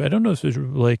don't know if it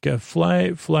was like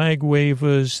flag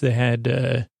wavers. They had,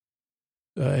 I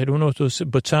don't know if those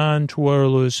baton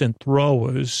twirlers and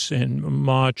throwers and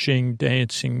marching,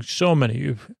 dancing, so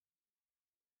many.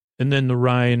 And then the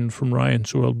Ryan from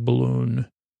Ryan's World Balloon.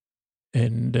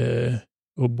 And,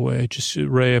 oh boy,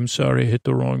 Ray, I'm sorry, I hit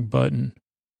the wrong button.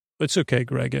 It's okay,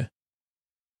 Gregor.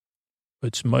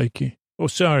 It's Mikey. Oh,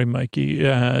 sorry, Mikey.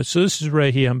 So this is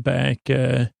Ray here. I'm back.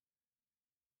 And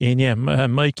yeah,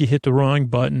 Mikey hit the wrong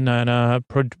button on our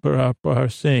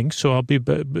thing. So I'll be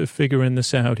figuring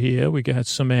this out here. We got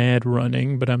some ad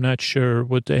running, but I'm not sure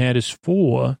what the ad is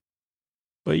for.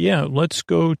 But yeah, let's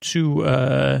go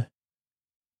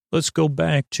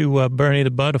back to Bernie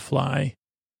the Butterfly.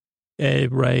 Hey,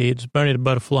 Ray, it's Bernie the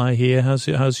Butterfly here. How's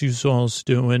you alls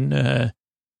doing?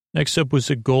 Next up was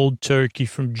a gold turkey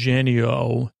from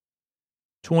Genio.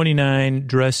 29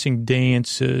 dressing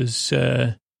dances.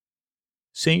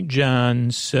 St.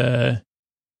 John's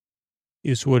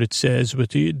is what it says.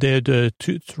 But they're the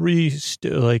three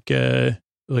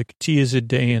tiers of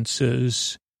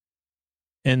dances.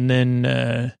 And then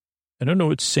I don't know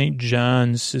what St.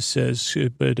 John's says,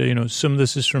 but some of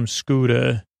this is from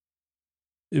Scooter.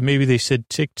 Maybe they said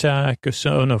TikTok or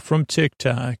so. No, from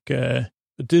TikTok. But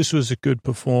this was a good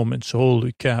performance.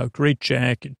 Holy cow. Great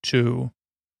jacket, too.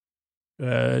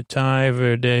 Ty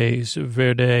Verdes, or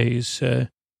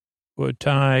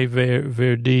Ty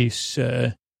Verdis,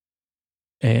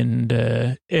 and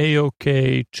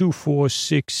AOK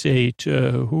 2468.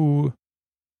 Who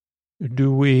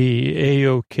do we?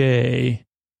 AOK.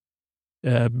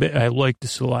 I like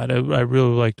this a lot. I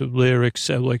really like the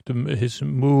lyrics. I liked his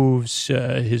moves.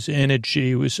 His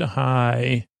energy was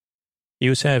high. He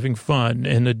was having fun,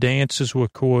 and the dances were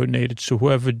coordinated. So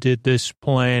whoever did this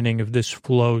planning of this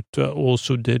float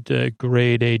also did a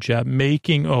great A job.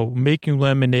 Making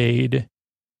lemonade.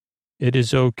 It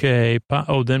is okay.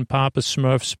 Then Papa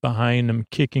Smurf's behind him,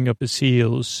 kicking up his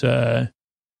heels. And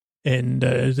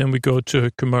then we go to a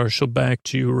commercial. Back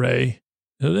to you, Ray.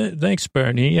 Thanks,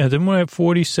 Bernie. Yeah, then we have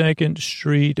 42nd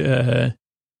Street,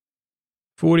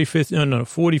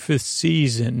 45th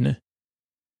season.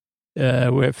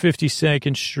 We're at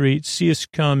 52nd Street. See us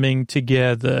coming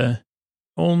together.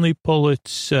 Only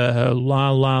pullets, la,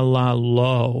 la, la,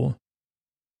 low.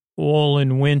 All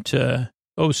in winter.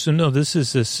 Oh, so no, this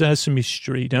is a Sesame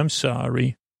Street. I'm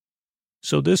sorry.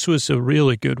 So this was a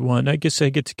really good one. I guess I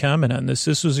get to comment on this.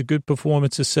 This was a good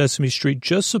performance of Sesame Street.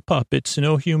 Just the puppets,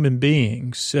 no human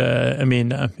beings.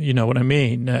 You know what I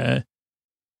mean.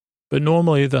 But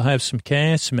normally they'll have some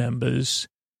cast members.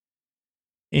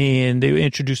 And they were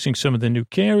introducing some of the new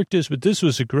characters, but this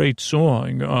was a great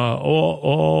song. La,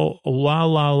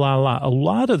 la, la, la. A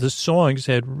lot of the songs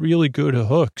had really good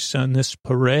hooks on this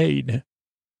parade.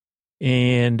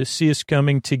 And see us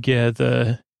coming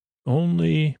together.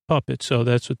 Only puppets. So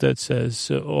that's what that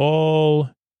says.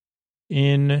 All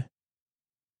in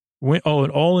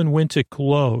winter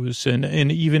clothes. And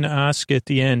even Oscar at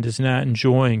the end is not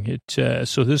enjoying it.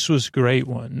 So this was a great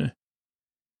one.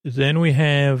 Then we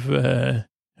have...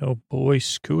 oh, boy,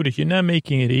 Scooter, you're not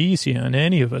making it easy on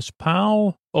any of us.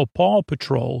 Paw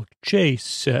Patrol, Chase.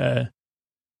 So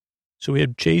we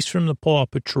had Chase from the Paw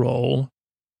Patrol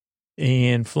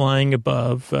and flying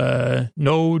above.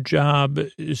 No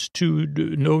job's too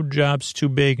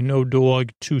big, no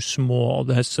dog too small.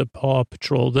 That's the Paw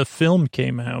Patrol. The film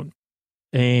came out.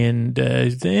 And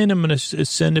then I'm going to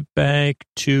send it back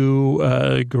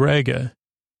to Gregor.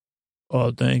 Oh,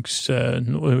 thanks.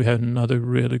 We had another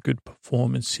really good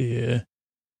performance here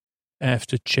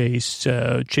after Chase.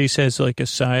 Chase has like a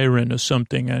siren or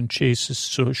something on Chase's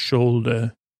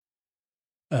shoulder.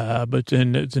 But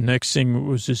then the next thing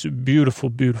was this beautiful,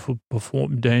 beautiful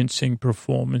dancing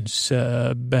performance,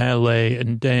 ballet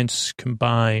and dance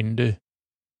combined.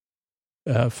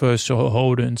 First,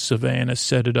 Hoda and Savannah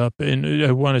set it up. And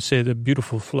I want to say the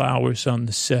beautiful flowers on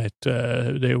the set.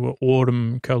 They were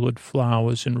autumn-colored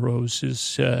flowers and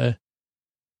roses. But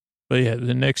yeah,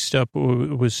 the next up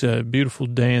was a beautiful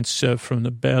dance from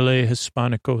the Ballet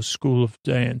Hispanico School of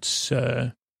Dance.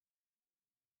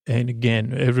 And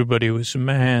again, everybody was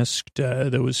masked.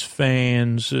 There was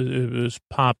fans. It was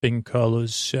popping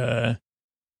colors. And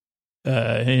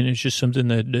it's just something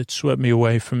that swept me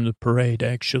away from the parade,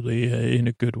 actually, in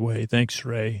a good way. Thanks,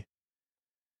 Ray.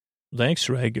 Thanks,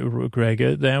 Greg.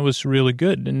 That was really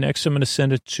good. And next, I'm going to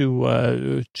send it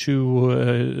to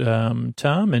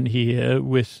Tom and here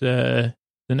with the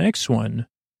next one.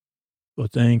 Well,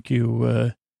 thank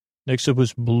you. Next up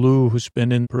was Blue, who's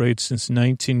been in the parade since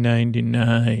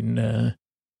 1999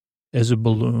 as a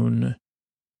balloon.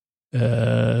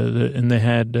 And they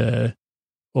had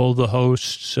all the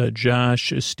hosts,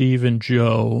 Josh, Steve, and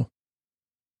Joe,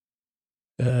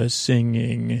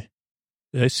 singing.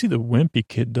 I see the Wimpy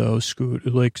Kid, though,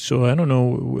 Scooter. So I don't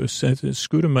know.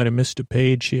 Scooter might have missed a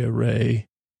page here, Ray,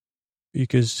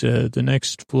 because the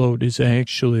next float is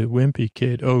actually a Wimpy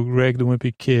Kid. Oh, Greg the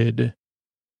Wimpy Kid.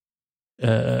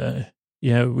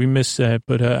 Yeah, we missed that,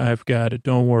 but I've got it.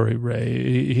 Don't worry,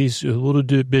 Ray. He's a little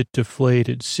bit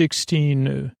deflated.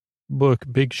 16 book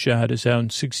Big Shot is out in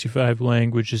 65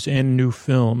 languages and new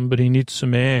film, but he needs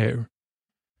some air.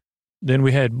 Then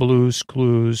we had Blues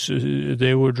Clues.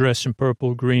 They were dressed in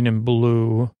purple, green, and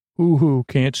blue. Who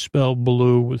can't spell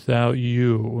blue without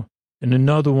you. And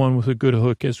another one with a good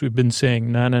hook, as we've been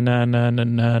saying, na na na na na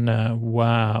na na.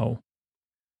 Wow.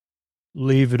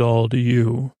 Leave it all to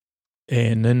you.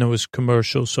 And then there was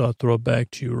commercials, so I'll throw it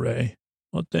back to you, Ray.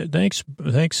 Well, thanks,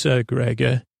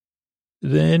 Greg.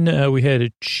 Then we had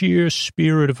a cheer,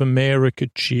 Spirit of America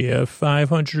cheer,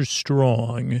 500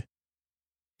 strong,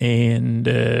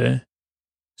 and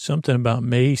something about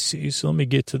Macy's. Let me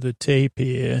get to the tape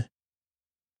here.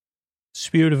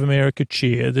 Spirit of America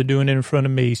cheer. They're doing it in front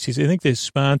of Macy's. I think they're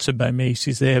sponsored by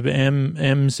Macy's. They have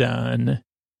M's on.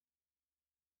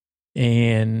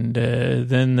 And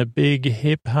then the big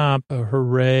hip-hop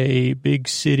hooray, big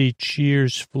city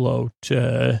cheers float.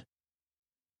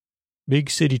 Big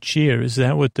city cheer, is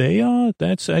that what they are?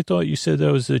 I thought you said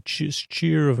that was the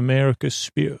cheer of America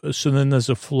spirit. So then there's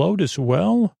a float as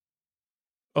well?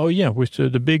 Oh, yeah, with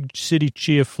the big city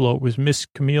cheer float with Miss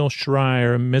Camille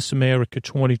Schreier, Miss America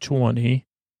 2020.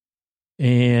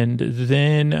 And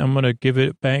then I'm going to give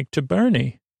it back to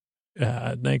Bernie.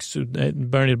 Thanks to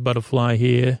Bernie the Butterfly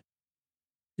here.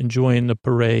 Enjoying the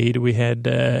parade. We had,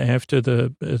 after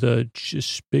the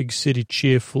big city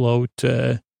cheer float,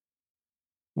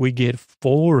 we get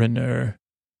Foreigner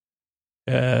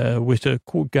with a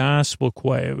gospel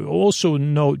choir. Also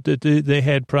note that they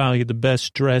had probably the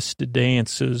best dressed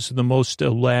dancers, the most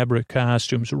elaborate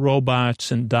costumes,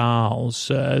 robots and dolls.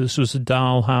 This was a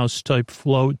dollhouse type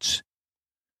floats.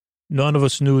 None of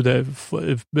us knew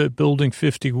that Building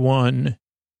 51,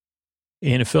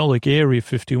 and it felt like Area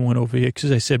 51 over here,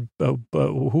 because I said,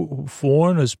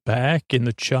 Foreigner's back in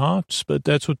the charts, but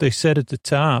that's what they said at the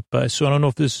top. So I don't know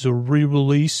if this is a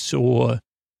re-release or,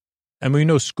 I mean, we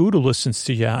know Scooter listens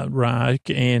to Yacht Rock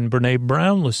and Brene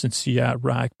Brown listens to Yacht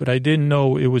Rock, but I didn't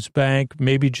know it was back,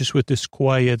 maybe just with this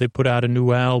choir, they put out a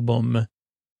new album.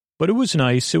 But it was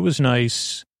nice. It was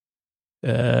nice.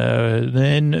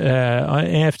 Then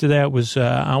after that was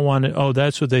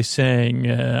that's what they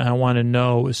sang. I want to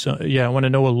know. So, yeah, I want to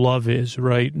know what love is,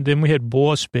 right? And then we had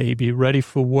Boss Baby, Ready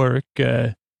for Work.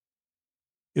 It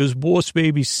was Boss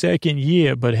Baby's second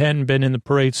year, but hadn't been in the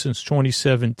parade since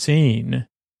 2017.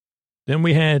 Then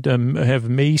we had have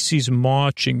Macy's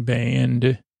Marching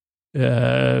Band,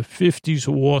 50s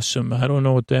Awesome. I don't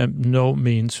know what that note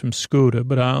means from Scooter,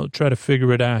 but I'll try to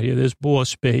figure it out here. There's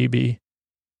Boss Baby.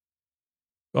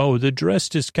 Oh, they're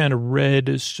dressed as kind of red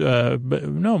as, but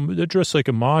no, they're dressed like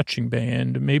a marching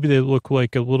band. Maybe they look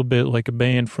like a little bit like a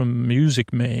band from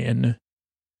Music Man.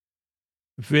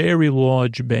 Very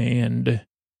large band.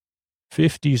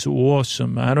 50s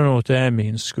Awesome. I don't know what that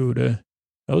means, Scooter.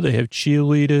 Oh, they have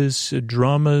cheerleaders,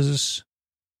 drummers.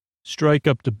 Strike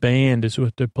Up the Band is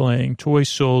what they're playing. Toy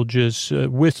Soldiers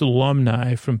with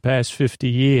alumni from past 50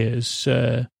 years.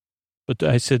 But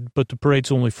I said, but the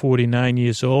parade's only 49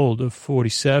 years old or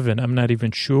 47. I'm not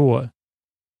even sure.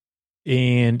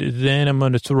 And then I'm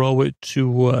going to throw it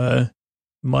to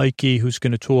Mikey, who's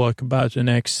going to talk about the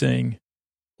next thing.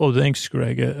 Oh, thanks,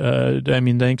 Greg.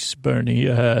 Thanks,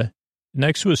 Bernie.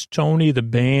 Next was Tony, the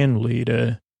band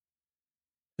leader.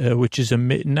 which is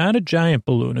not a giant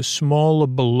balloon, a smaller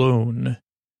balloon,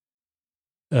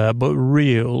 but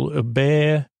real, a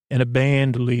bear and a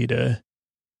band leader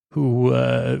who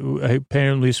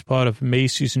apparently is part of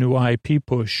Macy's new IP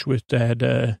push with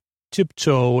that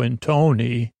Tiptoe and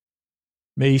Tony.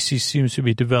 Macy's seems to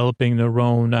be developing their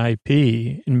own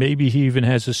IP, and maybe he even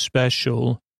has a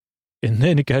special. And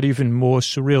then it got even more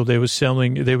surreal.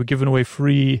 They were giving away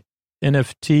free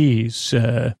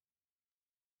NFTs.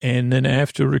 And then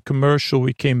after a commercial,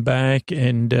 we came back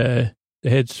and they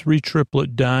had 3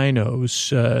 triplet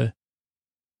dinos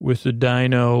with the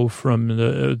dino from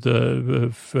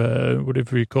the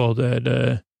whatever you call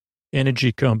that,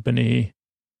 energy company.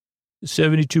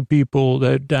 72 people,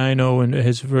 that dino and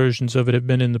his versions of it have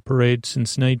been in the parade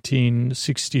since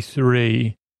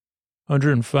 1963.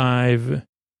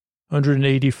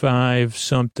 185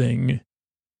 something.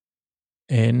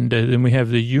 And then we have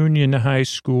the Union High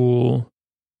School.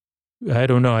 I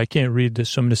don't know. I can't read this,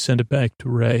 so I'm going to send it back to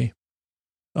Ray.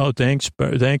 Oh, thanks,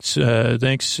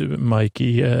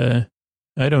 Mikey. I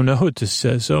don't know what this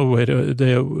says. Oh, wait,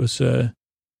 there was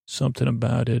something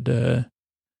about it. The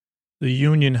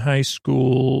Union High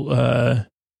School,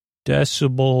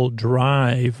 Decibel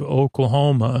Drive,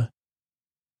 Oklahoma.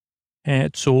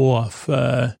 Hats off.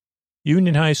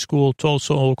 Union High School,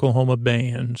 Tulsa, Oklahoma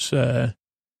bands. They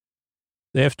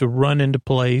have to run into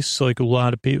place like a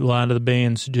lot of the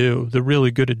bands do. They're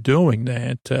really good at doing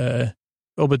that.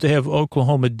 But they have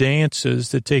Oklahoma dances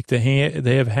that take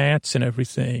they have hats and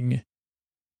everything.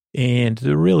 And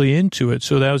they're really into it.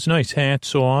 So that was nice.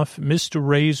 Hats off. Mr.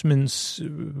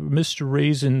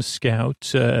 Raisin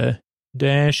Scout,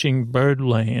 Dashing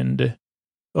Birdland.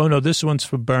 Oh, no, this one's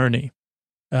for Bernie.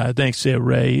 Thanks there,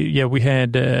 Ray. Yeah, we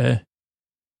had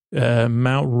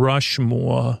Mount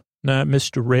Rushmore, not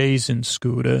Mr. Raisin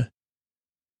Scooter.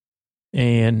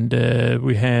 And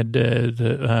we had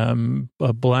the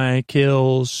Black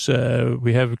Hills.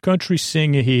 We have a country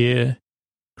singer here,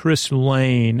 Chris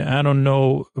Lane. I don't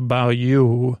know about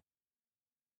you.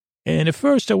 And at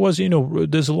first I was,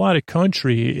 there's a lot of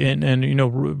country and Bernie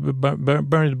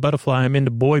the Butterfly, I'm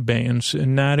into boy bands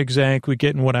and not exactly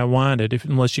getting what I wanted,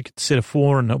 unless you consider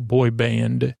foreign a boy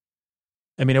band.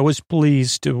 I mean, I was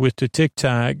pleased with the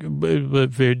TikTok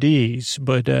Verdes,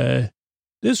 but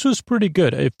this was pretty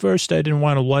good. At first I didn't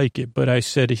want to like it, but I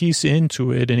said he's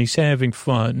into it and he's having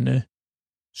fun.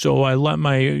 So I let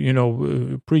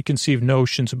my, preconceived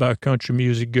notions about country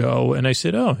music go. And I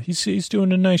said, oh, he's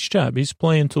doing a nice job. He's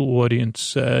playing to the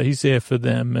audience. He's there for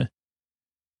them.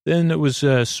 Then it was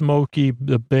Smokey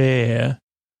the Bear.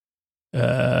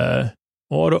 Did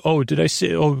I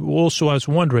say? Oh, also I was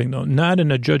wondering, though, not in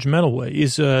a judgmental way,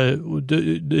 is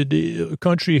the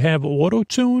country have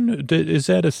auto-tune? Is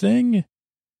that a thing?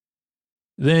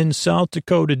 Then South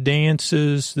Dakota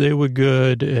dances, they were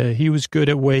good. He was good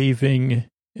at waving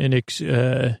and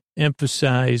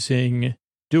emphasizing,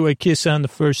 do I kiss on the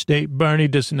first date? Bernie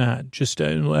does not.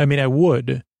 I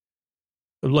would.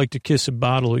 I'd like to kiss a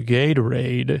bottle of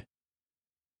Gatorade.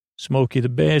 Smokey the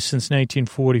Bear since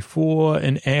 1944.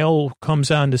 And Al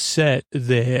comes on the set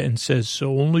there and says,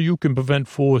 so only you can prevent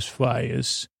forest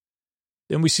fires.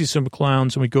 Then we see some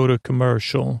clowns and we go to a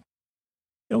commercial.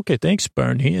 Okay, thanks,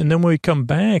 Bernie. And then when we come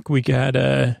back, we got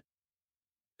the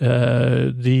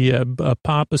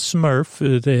Papa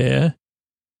Smurf there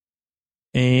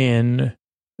and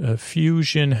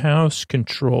Fusion House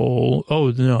Control.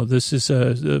 Oh, no, this is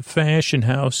a Fashion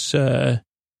House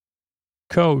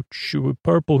coach with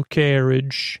purple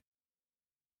carriage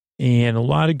and a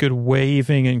lot of good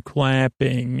waving and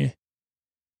clapping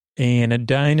and a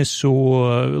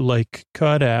dinosaur like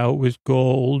cutout with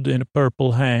gold and a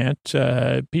purple hat.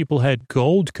 People had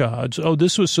gold cards. Oh,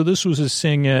 this was a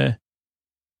singer.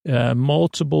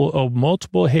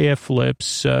 Multiple hair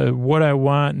flips. What I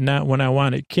want, not when I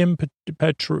want it. Kim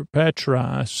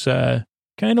Petras,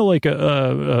 kind of like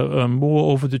a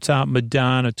more over the top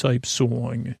Madonna type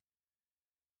song.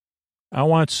 I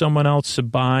want someone else to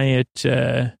buy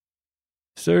it.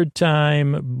 Third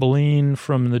time, Bleen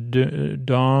from the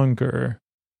Donger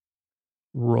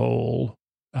roll.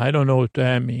 I don't know what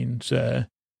that means.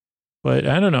 But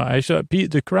I don't know. I saw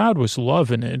the crowd was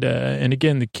loving it. And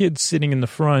again, the kids sitting in the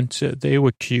front, they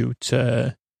were cute.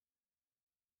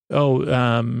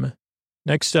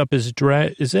 Next up is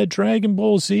that Dragon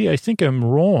Ball Z? I think I'm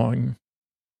wrong.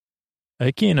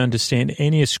 I can't understand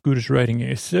any of Scooter's writing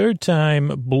here. Third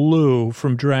time, Blue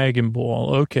from Dragon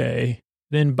Ball. Okay.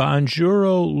 Then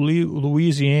Bonjoro,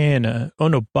 Louisiana. Oh,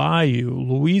 no, Bayou,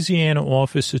 Louisiana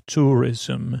Office of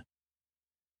Tourism.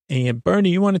 And Bernie,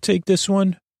 you want to take this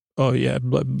one? Oh, yeah,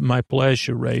 my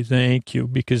pleasure, Ray. Thank you.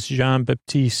 Because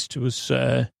Jean-Baptiste was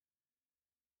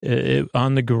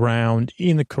on the ground,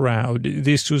 in the crowd.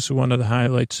 This was one of the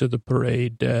highlights of the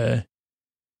parade.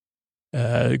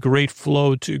 Great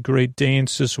float, great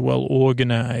dances, well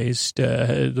organized.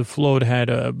 The float had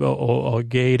a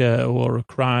gator or a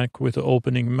croc with an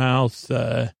opening mouth,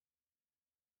 a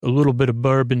little bit of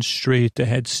Bourbon Street. They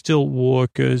had stilt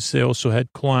walkers. They also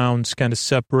had clowns kind of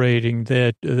separating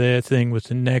their thing with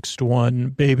the next one.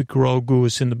 Baby Grogu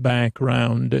was in the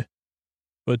background.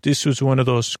 But this was one of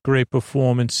those great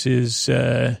performances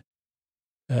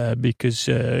because,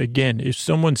 again, if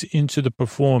someone's into the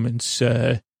performance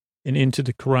and into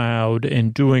the crowd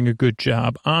and doing a good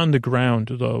job on the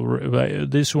ground, though,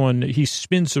 this one, he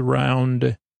spins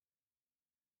around.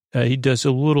 He does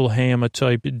a little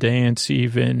hammer-type dance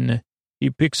even.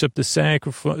 He picks up the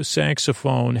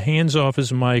saxophone, hands off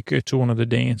his mic to one of the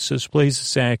dancers, plays the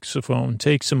saxophone,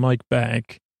 takes the mic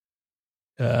back.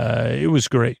 It was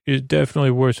great. It's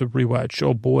definitely worth a rewatch.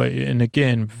 Oh boy. And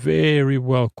again, very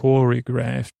well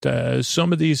choreographed.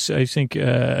 Some of these, I think,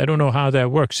 I don't know how that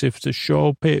works. If the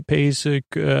show pays a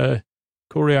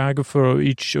choreographer,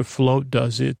 each float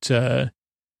does it.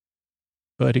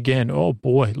 But again, oh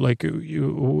boy, like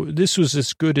this was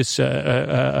as good as,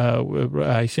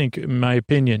 I think, in my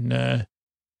opinion,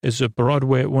 as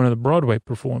one of the Broadway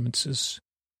performances.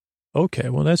 Okay,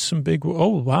 well, that's some big,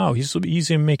 oh, wow, he's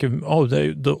making,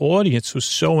 the audience was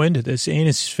so into this, and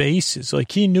his faces,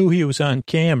 like he knew he was on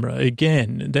camera.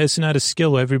 Again, that's not a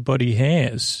skill everybody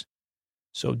has.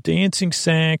 So dancing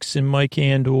sax and Mike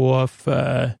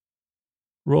Andorf,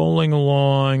 rolling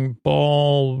along,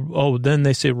 then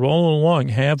they say rolling along,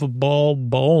 have a ball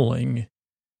bowling.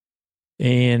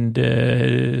 And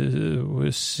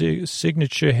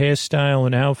signature hairstyle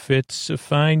and outfits,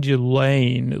 find your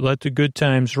lane, let the good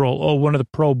times roll. Oh, one of the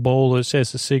pro bowlers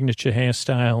has a signature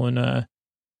hairstyle and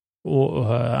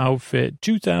outfit.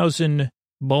 2,000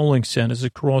 bowling centers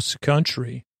across the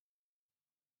country.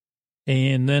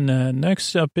 And then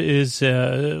next up is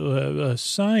a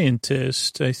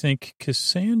scientist, I think,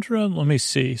 Cassandra. Let me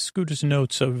see. Scooter's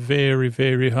notes are very,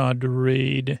 very hard to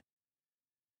read.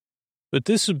 But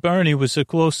Bernie was the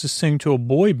closest thing to a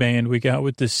boy band we got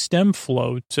with the STEM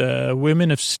float,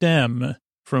 Women of STEM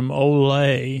from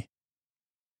Olay.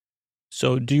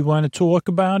 So do you want to talk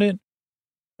about it?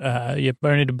 Yeah,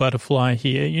 Bernie the Butterfly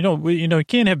here. You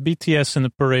can't have BTS in the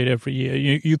parade every year.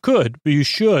 You could, but you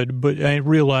should. But I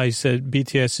realize that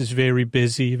BTS is very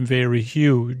busy and very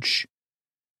huge.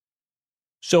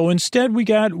 So instead, we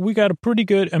got a pretty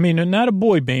good, not a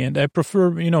boy band. I prefer,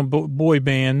 boy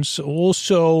bands.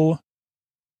 Also,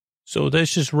 so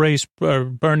that's just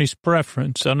Bernie's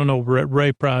preference. I don't know,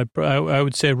 Ray probably, I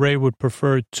would say Ray would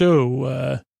prefer it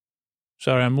too.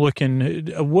 Sorry, I'm looking.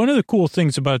 One of the cool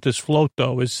things about this float,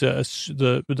 though, is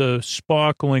the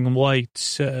sparkling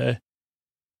lights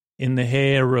in the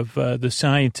hair of the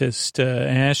scientist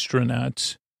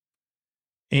astronauts.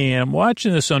 And I'm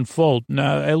watching this unfold.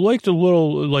 Now, I liked a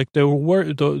little, like they were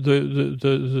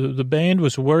the band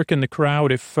was working the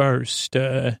crowd at first.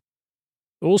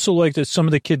 Also like that some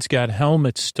of the kids got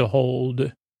helmets to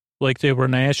hold, like they were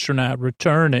an astronaut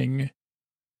returning.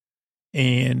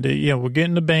 And, we're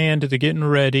getting the band, they're getting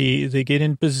ready, they get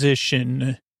in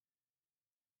position.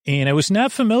 And I was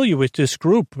not familiar with this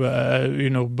group,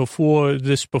 before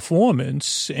this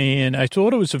performance. And I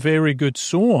thought it was a very good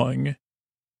song.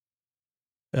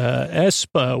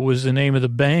 Aespa was the name of the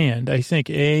band. I think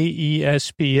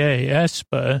Aespa,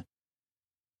 Aespa.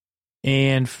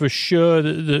 And for sure,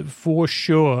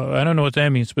 I don't know what that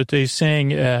means, but they sang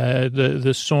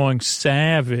the song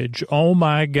Savage. Oh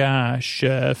my gosh.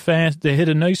 Fast. They had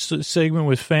a nice segment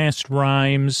with fast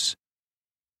rhymes.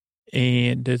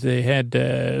 And they had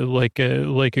like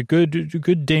a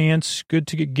good dance, good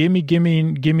to get gimme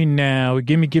now,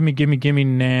 gimme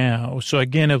now. So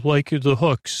again, I like the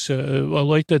hooks. I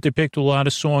like that they picked a lot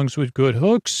of songs with good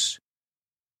hooks.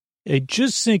 I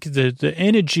just think that the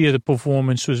energy of the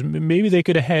performance was maybe they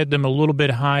could have had them a little bit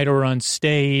higher on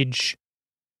stage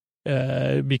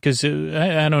because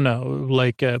I don't know,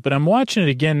 but I'm watching it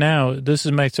again now. This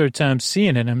is my third time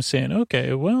seeing it. And I'm saying,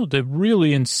 okay, well, they're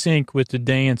really in sync with the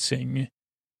dancing.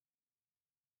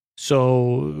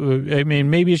 So,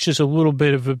 maybe it's just a little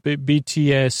bit of a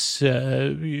BTS,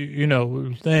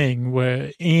 thing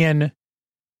where, and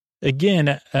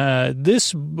again,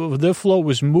 the float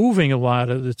was moving a lot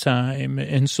of the time,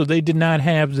 and so they did not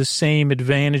have the same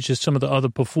advantage as some of the other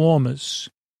performers,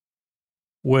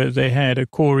 where they had a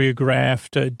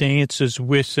choreographed dancers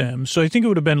with them. So I think it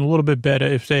would have been a little bit better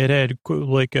if they had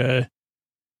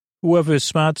whoever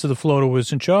sponsor the floater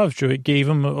was in charge of it, gave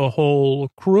them a whole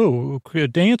crew, a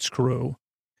dance crew.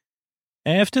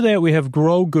 After that, we have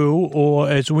Grogu, or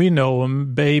as we know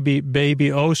him, Baby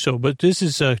Oso. But this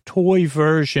is a toy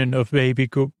version of Baby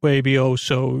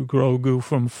Oso Grogu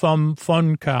from Fun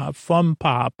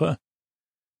Pop.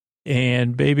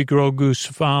 And Baby Grogu's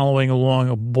following along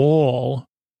a ball.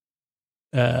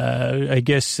 I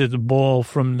guess the ball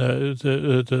from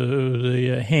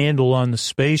the handle on the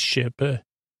spaceship.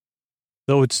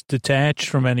 Though it's detached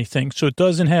from anything. So it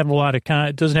doesn't have a lot of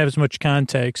it doesn't have as much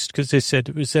context because they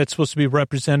said, is that supposed to be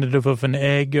representative of an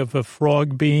egg of a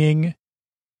frog being?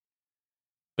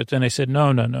 But then I said,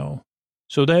 no.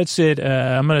 So that's it.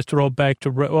 I'm going to throw it back to,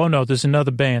 oh no, there's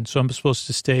another band. So I'm supposed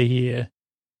to stay here.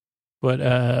 But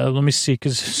let me see,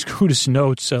 because Scooter's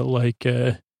notes are like,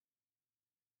 you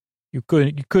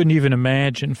couldn't even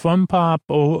imagine. Fun Pop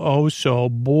Oso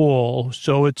Ball.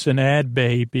 So it's an ad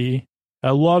baby. I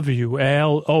love you,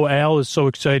 Al. Oh, Al is so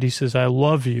excited. He says, I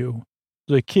love you.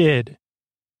 The kid.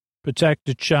 Protect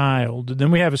the child.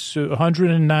 Then we have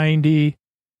 190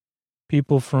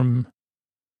 people from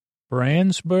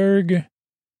Brandsburg.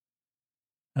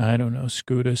 I don't know,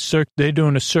 Scooter. They're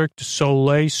doing a Cirque du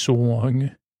Soleil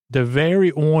song. They're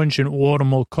very orange and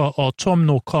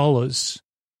autumnal colors.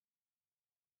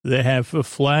 They have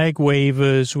flag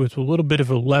wavers with a little bit of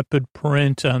a leopard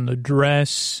print on the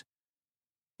dress.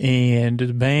 And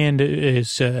the band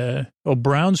is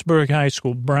Brownsburg High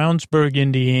School, Brownsburg,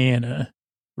 Indiana.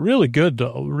 Really good,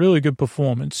 though. Really good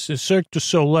performance. Cirque du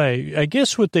Soleil. I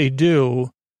guess what they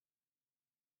do,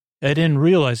 I didn't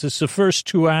realize, it's the first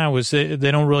 2 hours, they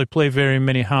don't really play very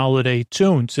many holiday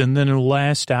tunes. And then in the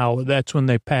last hour, that's when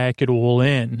they pack it all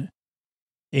in.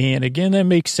 And again, that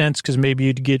makes sense because maybe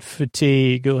you'd get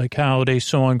fatigue, like holiday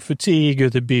song fatigue, or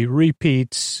there'd be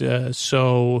repeats.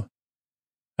 So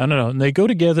I don't know. And they go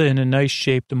together in a nice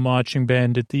shape, the marching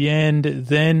band at the end.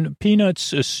 Then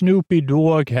Peanuts, Snoopy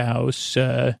Doghouse,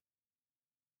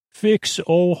 Fix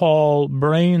O'Hall,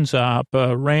 Brains Op,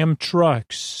 Ram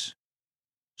Trucks,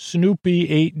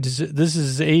 Snoopy, this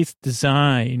is 8th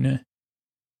Design,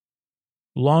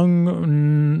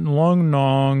 Long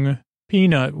Nong,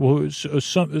 Peanut. Was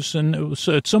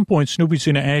at some point, Snoopy's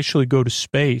going to actually go to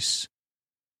space.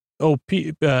 Oh,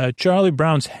 Charlie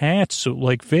Brown's hat's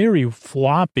like very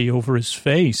floppy over his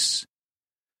face.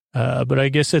 But I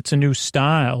guess that's a new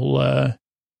style,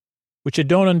 which I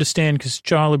don't understand because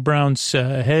Charlie Brown's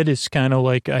head is kind of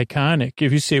like iconic.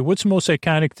 If you say, what's the most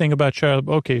iconic thing about Charlie?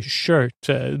 Okay, shirt,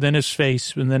 then his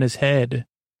face, and then his head.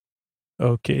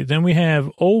 Okay, then we have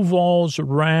Ovals,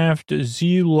 Raft,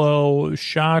 Zelo,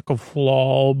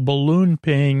 Shockaflaw, Balloon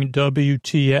Ping,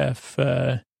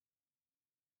 WTF,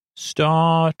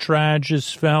 Star,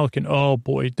 Tragus, Falcon. Oh,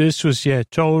 boy, this was,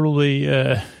 totally.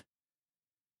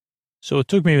 So it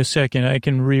took me a second. I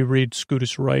can reread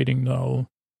Scooter's writing, though.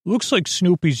 Looks like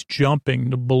Snoopy's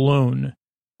jumping the balloon.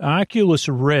 Oculus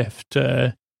Rift.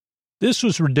 This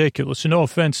was ridiculous. No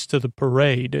offense to the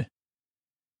parade.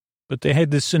 But they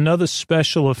had another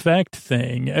special effect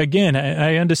thing. Again,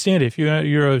 I understand if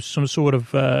you're some sort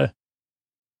of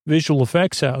visual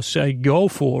effects house, I go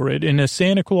for it. And the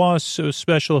Santa Claus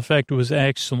special effect was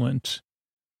excellent.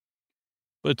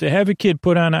 But to have a kid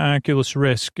put on an Oculus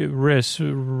Rift,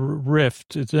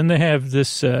 then they have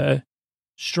this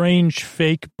strange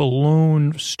fake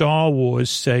balloon Star Wars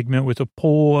segment with a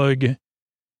porg.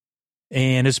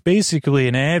 And it's basically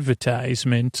an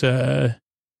advertisement.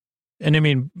 And I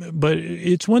mean, but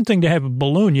it's one thing to have a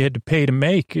balloon you had to pay to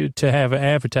make to have an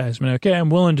advertisement. Okay, I'm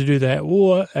willing to do that.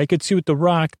 Or I could see with The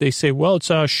Rock, they say, well,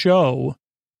 it's our show,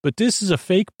 but this is a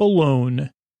fake balloon,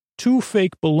 2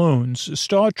 fake balloons.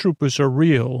 Star Troopers are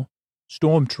real,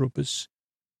 stormtroopers.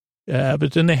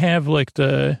 But then they have like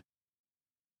the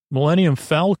Millennium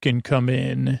Falcon come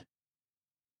in.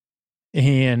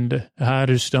 And I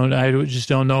just don't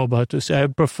know about this. I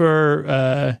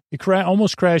prefer, it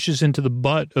almost crashes into the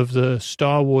butt of the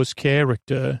Star Wars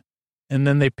character, and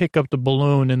then they pick up the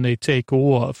balloon and they take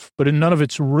off, but none of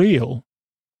it's real.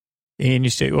 And you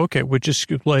say, okay, we're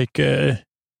just like, we're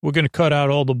going to cut out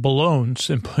all the balloons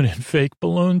and put in fake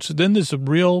balloons. Then there's a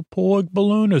real Porg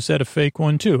balloon, or is that a fake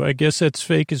one too? I guess that's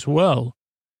fake as well.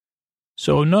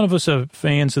 So none of us are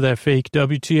fans of that fake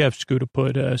WTF. Scooter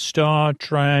put Star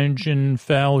Trajan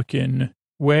Falcon.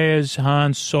 Where's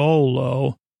Han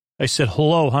Solo? I said,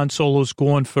 hello, Han Solo's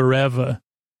gone forever.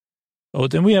 Oh,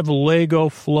 then we have a Lego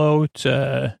float.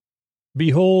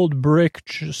 Behold brick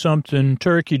something,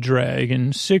 turkey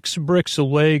dragon. 6 bricks of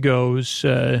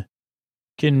Legos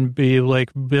can be like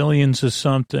billions of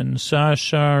something.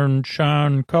 Sasha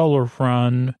Chan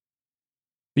Colorfron.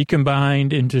 Be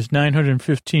combined into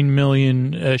 915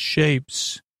 million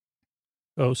shapes.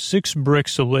 Oh, 6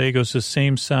 bricks of Legos the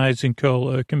same size and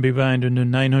color can be divided into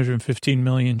 915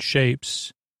 million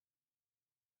shapes.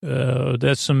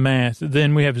 That's some math.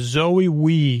 Then we have Zoe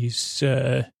Wees.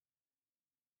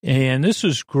 And this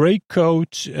was great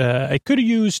coat. I could have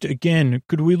used, again,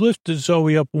 could we lift the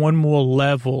Zoe up one more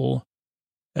level?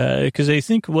 Because I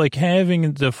think like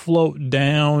having the float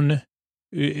down,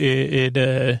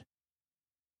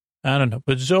 I don't know,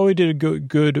 but Zoe did a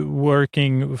good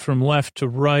working from left to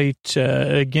right.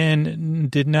 Again,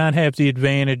 did not have the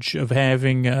advantage of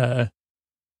having a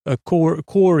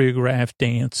choreographed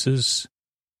dances.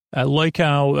 I like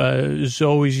how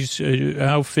Zoe's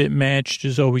outfit matched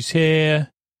Zoe's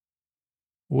hair.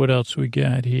 What else we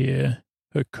got here?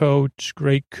 Her coat,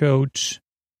 great coat,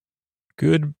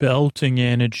 good belting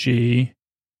energy.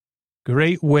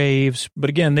 Great waves. But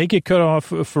again, they get cut off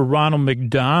for Ronald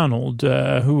McDonald,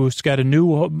 who's got a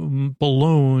new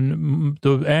balloon.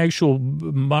 The actual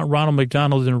Ronald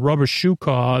McDonald in a rubber shoe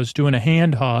car is doing a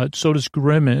hand heart. So does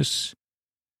Grimace.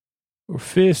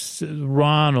 Fifth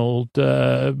Ronald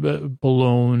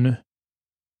balloon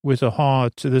with a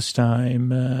heart this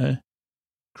time.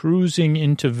 Cruising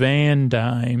into Van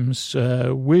Dymes.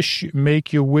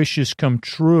 Make your wishes come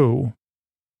true.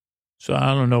 So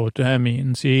I don't know what that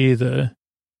means either.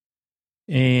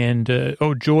 And,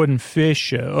 Jordan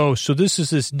Fisher. Oh, so this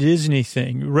is this Disney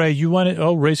thing. Ray, you want it?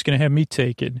 Oh, Ray's going to have me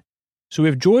take it. So we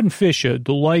have Jordan Fisher,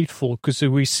 delightful, because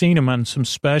we've seen him on some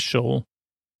special.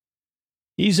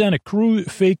 He's on a cruise,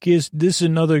 this is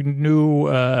another new,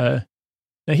 now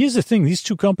here's the thing, these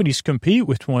two companies compete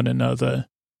with one another,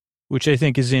 which I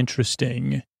think is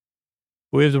interesting.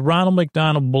 We have the Ronald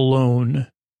McDonald balloon.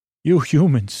 You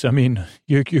humans, I mean,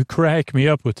 you crack me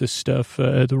up with this stuff,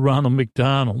 the Ronald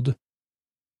McDonald.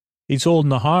 He's holding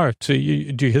the heart.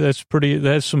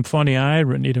 That's some funny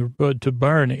irony to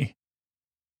Bernie.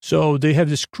 So they have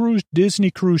this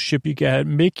Disney cruise ship. You got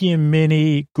Mickey and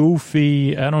Minnie,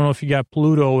 Goofy. I don't know if you got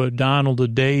Pluto or Donald or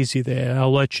Daisy there.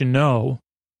 I'll let you know.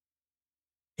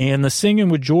 And the singing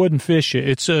with Jordan Fisher,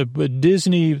 it's a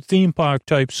Disney theme park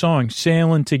type song,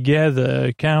 Sailing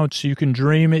Together, counts, you can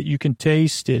dream it, you can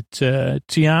taste it.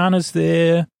 Tiana's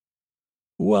there.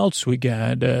 Who else we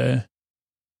got?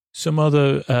 Some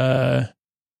other,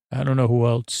 I don't know who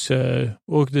else.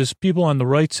 There's people on the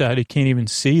right side, you can't even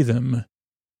see them.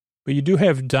 But you do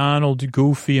have Donald,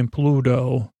 Goofy, and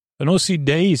Pluto. I don't see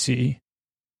Daisy.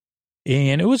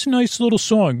 And it was a nice little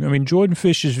song. I mean, Jordan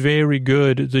Fish is very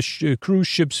good. The cruise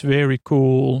ship's very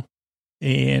cool.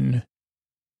 And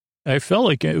I felt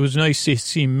like it was nice to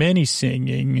see many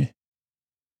singing.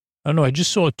 I don't know. I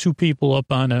just saw 2 people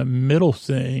up on a middle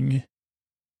thing.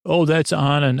 Oh, that's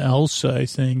Anna and Elsa, I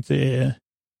think, there.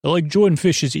 I like Jordan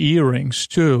Fish's earrings,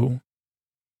 too.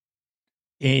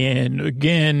 And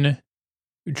again,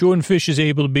 Jordan Fish is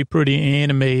able to be pretty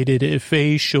animated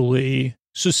facially.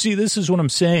 So see, this is what I'm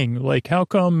saying. Like, how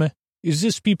come, is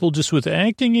this people just with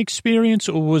acting experience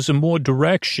or was it more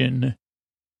direction?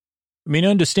 I mean,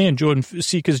 understand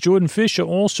because Jordan Fisher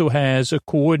also has a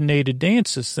coordinated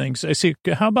dances things. I say,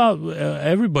 how about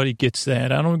everybody gets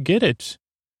that? I don't get it.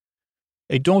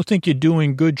 I don't think you're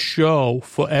doing good show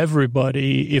for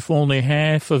everybody if only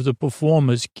half of the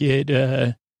performers get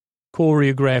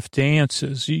choreographed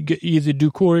dances. You either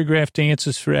do choreographed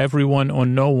dances for everyone or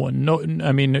no one. No,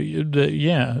 I mean,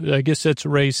 I guess that's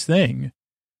Ray's thing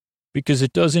because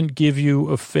it doesn't give you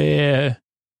a fair.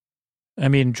 I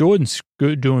mean, Jordan's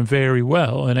doing very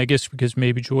well, and I guess because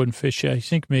maybe Jordan Fisher, I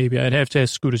think maybe I'd have to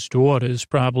ask Scooter's daughters,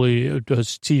 probably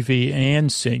does TV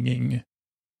and singing.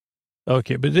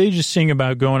 Okay, but they just sing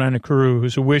about going on a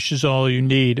cruise. A wish is all you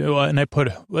need, and I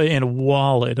put in a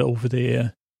wallet over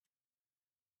there.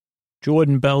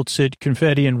 Jordan belts it,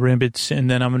 confetti and ribbons, and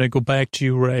then I'm going to go back to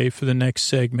you, Ray, for the next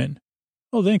segment.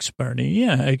 Oh, thanks, Bernie.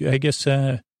 Yeah, I guess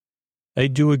I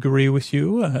do agree with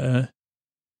you.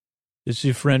 This is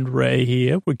your friend Ray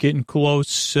here. We're getting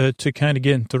close to kind of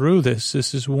getting through this.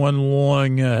 This is one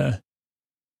long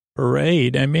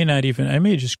parade. I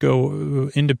may just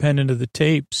go independent of the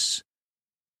tapes.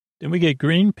 Then we get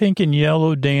green, pink, and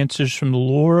yellow dancers from the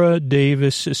Laura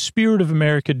Davis Spirit of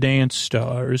America Dance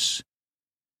Stars.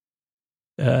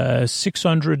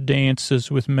 600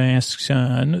 dances with masks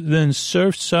on. Then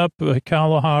Surf's Up,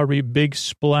 Kalahari, Big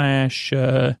Splash,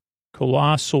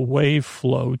 Colossal Wave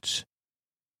Floats.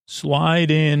 Slide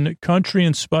in,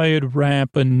 country-inspired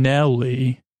rapper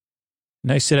Nelly.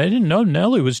 And I said, I didn't know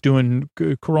Nelly was doing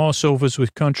crossovers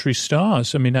with country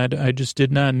stars. I mean, I just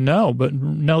did not know. But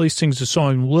Nelly sings a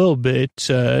song a little bit,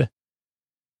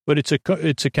 but it's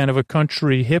a kind of a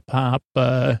country hip-hop,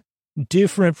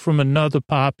 different from another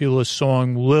popular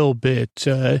song a little bit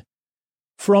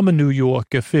from a New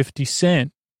Yorker, 50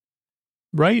 Cent.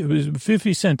 Right? It was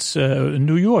 50 Cent's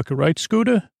New Yorker, right,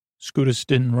 Scooter? Scooters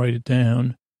didn't write it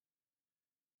down.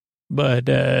 But,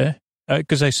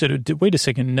 because I said, wait a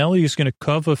second, Nelly is going to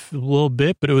cover a little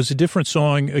bit, but it was a different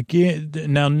song. Again,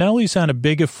 now Nelly's on a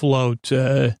bigger float.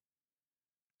 So,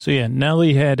 yeah,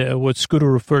 Nelly had what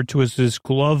Scooter referred to as his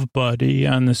glove buddy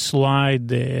on the slide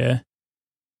there.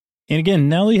 And again,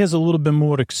 Nelly has a little bit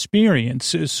more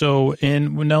experience. So,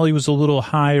 and Nelly was a little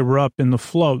higher up in the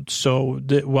float. So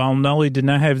while Nelly did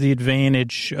not have the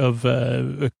advantage of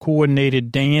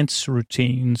coordinated dance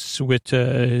routines with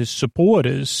his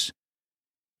supporters,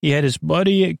 he had his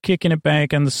buddy kicking it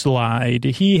back on the slide.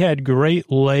 He had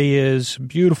great layers,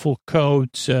 beautiful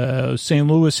coat, St.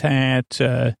 Louis hat.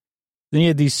 Then he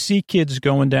had these sea kids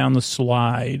going down the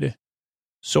slide.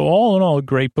 So all in all, a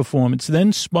great performance.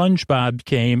 Then SpongeBob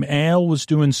came. Al was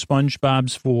doing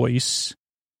SpongeBob's voice.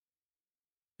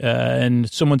 And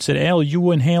someone said, Al, you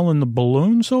inhaling the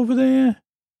balloons over there?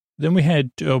 Then we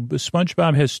had,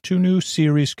 SpongeBob has 2 new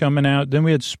series coming out. Then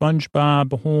we had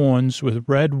SpongeBob Horns with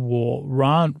Red Wall,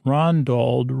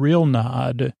 Ronald, Real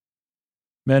Nod,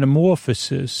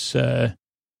 Metamorphosis. And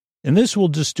this we'll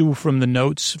just do from the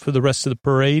notes for the rest of the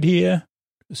parade here.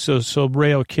 So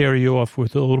Ray will carry you off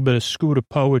with a little bit of Scooter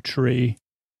poetry,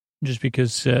 just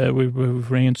because we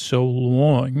ran so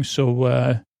long.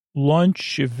 So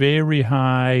lunch, very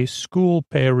high, school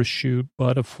parachute,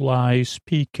 butterflies,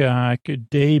 peacock,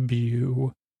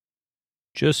 debut.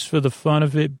 Just for the fun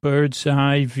of it, bird's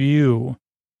eye view.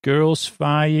 Girls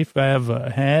 5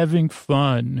 ever, having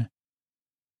fun.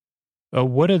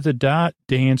 What are the dot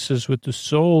dances with the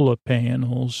solar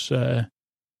panels?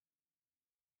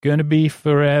 Gonna be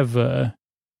forever.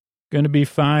 Gonna be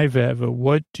 5 ever.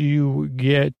 What do you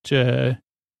get? Gonna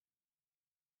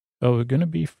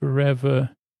be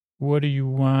forever. What do you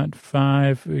want?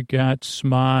 5 got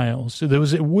smiles. So there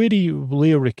was a witty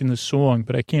lyric in the song,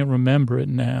 but I can't remember it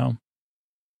now.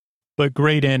 But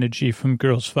great energy from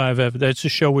Girls 5 ever. That's a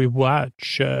show we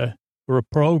watch, or a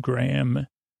program.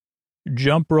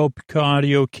 Jump rope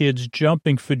cardio kids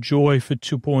jumping for joy for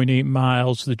 2.8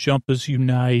 miles. The Jumpers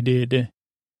United.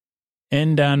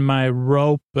 End on my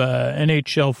rope,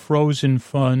 NHL Frozen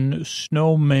Fun,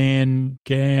 Snowman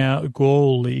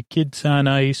goalie, Kids on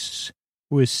Ice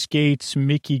with skates,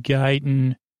 Mickey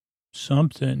Guyton,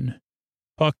 something,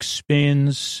 puck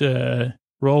spins,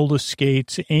 roller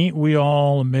skates, ain't we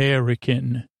all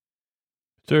American?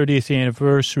 30th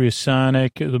anniversary of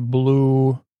Sonic, the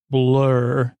Blue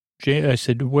Blur. I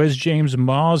said, where's James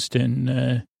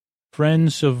Marsden?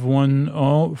 Friends of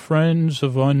Unknown.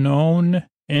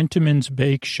 Entenmann's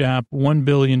Bake Shop, 1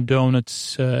 billion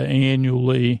donuts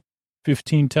annually,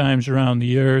 15 times around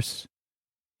the earth.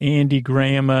 Andy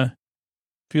Grammer,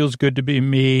 feels good to be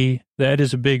me. That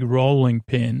is a big rolling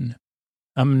pin.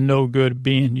 I'm no good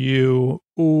being you.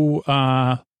 Ooh,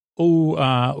 ah, ooh,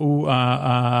 ah, ooh, ah,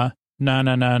 ah, na,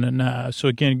 na, na, na, na. So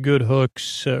again, good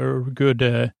hooks, or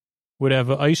good,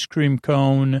 whatever, ice cream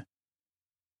cone,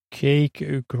 cake,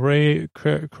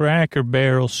 Cracker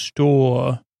Barrel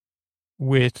store,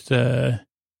 with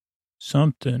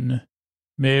something.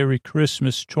 Merry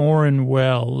Christmas, Torrin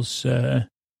Wells.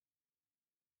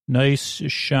 Nice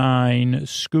shine.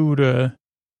 Scooter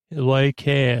like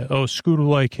hair. Oh, Scooter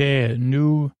like hair.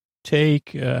 New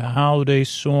take. Holiday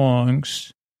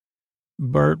songs.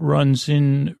 Bert runs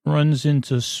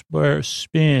into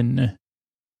spin.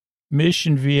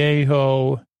 Mission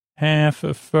Viejo. Half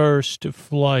a first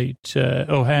flight.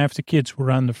 Half the kids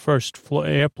were on the first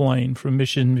airplane from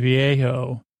Mission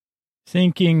Viejo.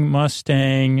 Thinking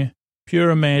Mustang,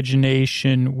 pure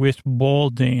imagination with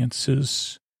ball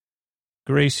dances.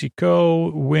 Gracie Coe,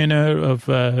 winner of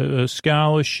a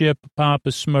scholarship.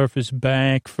 Papa Smurf is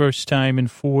back, first time in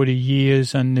 40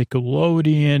 years on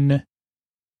Nickelodeon.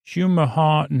 Humor,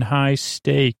 heart, and high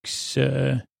stakes.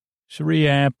 3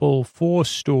 Apple, 4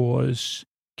 stores.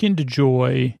 Kinder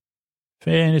Joy.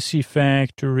 Fantasy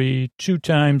Factory, 2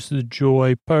 times the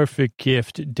joy, perfect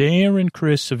gift. Darren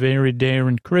Chris, a very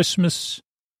Darren Christmas.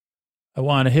 I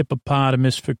want a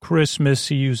hippopotamus for Christmas.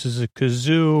 He uses a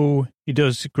kazoo. He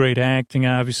does great acting,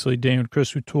 obviously. Darren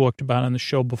Chris, we talked about on the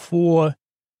show before.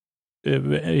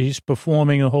 He's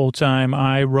performing the whole time,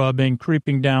 eye rubbing,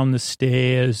 creeping down the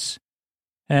stairs.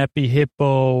 Happy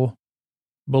hippo,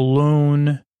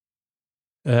 balloon.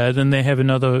 Then they have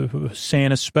another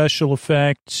Santa special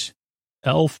effect.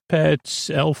 Elf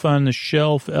pets, elf on the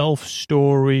shelf, elf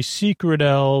story, secret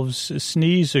elves,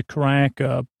 sneeze a crack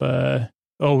up.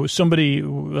 Somebody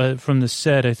from the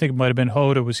set, I think it might have been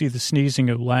Hoda, was either sneezing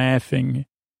or laughing.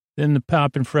 Then the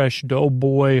Poppin' Fresh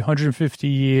Doughboy, 150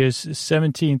 years,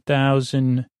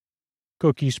 17,000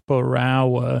 cookies per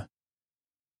hour.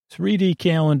 3D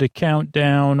calendar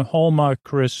countdown, Hallmark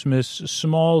Christmas,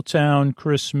 Small Town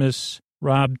Christmas,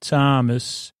 Rob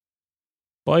Thomas,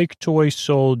 Bike Toy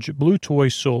Soldier, Blue Toy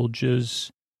Soldiers.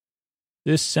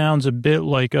 This sounds a bit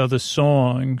like other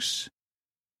songs.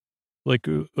 Like,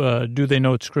 Do They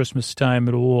Know It's Christmas Time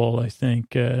at All, I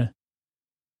think.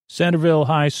 Centerville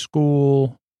High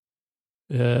School,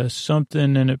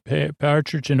 something in a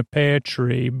Partridge in a Pear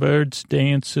Tree, Birds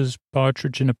Dances,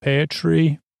 Partridge in a Pear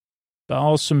Tree,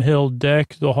 Balsam Hill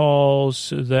Deck the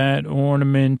Halls, That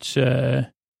Ornament,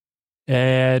 ad,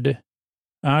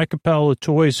 Acapella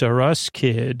Toys R Us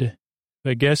Kid.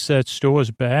 I guess that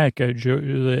store's back. The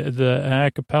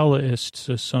Acapellaists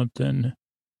or something.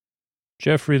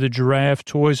 Jeffrey the Giraffe,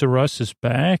 Toys R Us is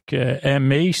back. At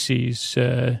Macy's,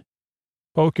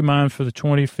 Pokemon for the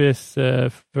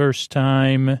 25th, first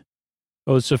time.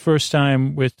 Oh, it's the first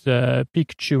time with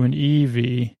Pikachu and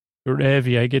Eevee, or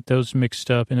Eevee. I get those mixed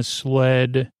up. In a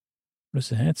sled. What does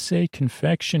that say?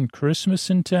 Confection Christmas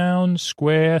in Town.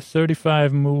 Square,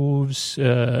 35 moves.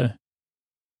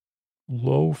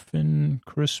 Loafing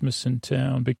Christmas in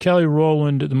Town. But Kelly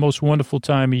Rowland, The Most Wonderful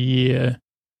Time of Year.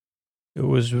 It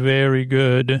was very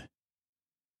good.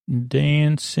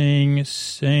 Dancing,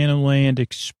 Santaland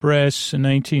Express,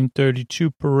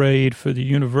 1932 parade for the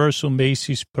Universal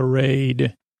Macy's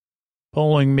Parade.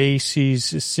 Pulling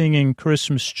Macy's, Singing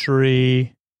Christmas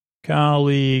Tree,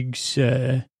 Colleagues,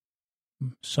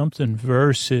 something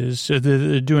verses.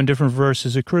 They're doing different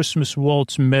verses. A Christmas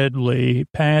Waltz medley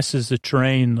passes the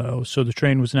train, though, so the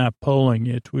train was not pulling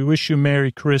it. We Wish You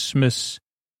Merry Christmas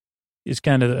is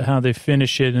kind of how they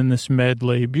finish it in this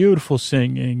medley. Beautiful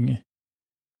singing.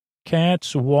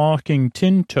 Cats Walking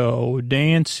Tinto,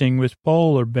 Dancing with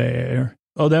Polar Bear.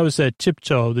 Oh, that was that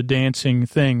Tiptoe, the dancing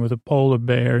thing with a polar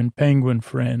bear and penguin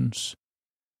friends.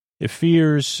 It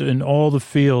fears and all the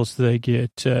feels they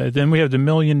get. Then we have the $1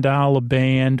 Million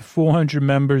Band, 400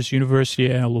 members, University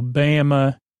of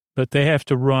Alabama, but they have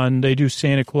to run. They do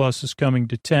Santa Claus is Coming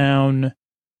to Town,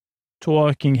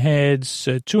 Talking Heads,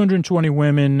 220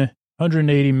 women,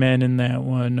 180 men in that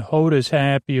one. Hoda's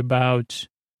happy about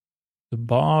the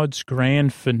Bard's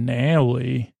grand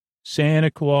finale,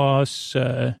 Santa Claus,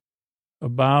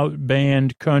 About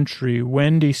Band Country,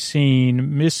 Wendy Scene,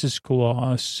 Mrs.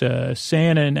 Claus,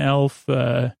 Santa and Elf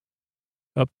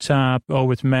up top,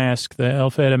 with mask. The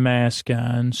elf had a mask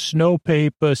on. Snow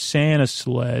Paper, Santa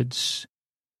Sleds.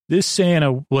 This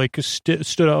Santa,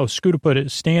 stood out, Scooter put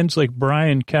it, stands like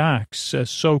Brian Cox.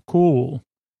 So cool.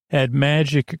 Had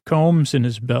magic combs in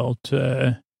his belt.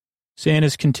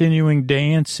 Santa's continuing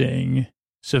dancing.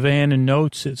 Savannah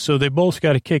notes it. So they both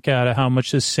got a kick out of how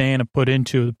much this Santa put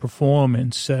into the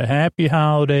performance. Happy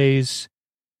holidays.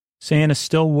 Santa's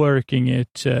still working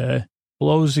it.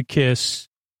 Blows a kiss.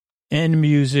 End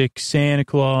music. Santa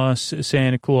Claus,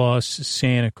 Santa Claus,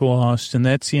 Santa Claus. And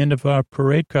that's the end of our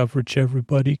parade coverage,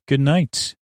 everybody. Good night.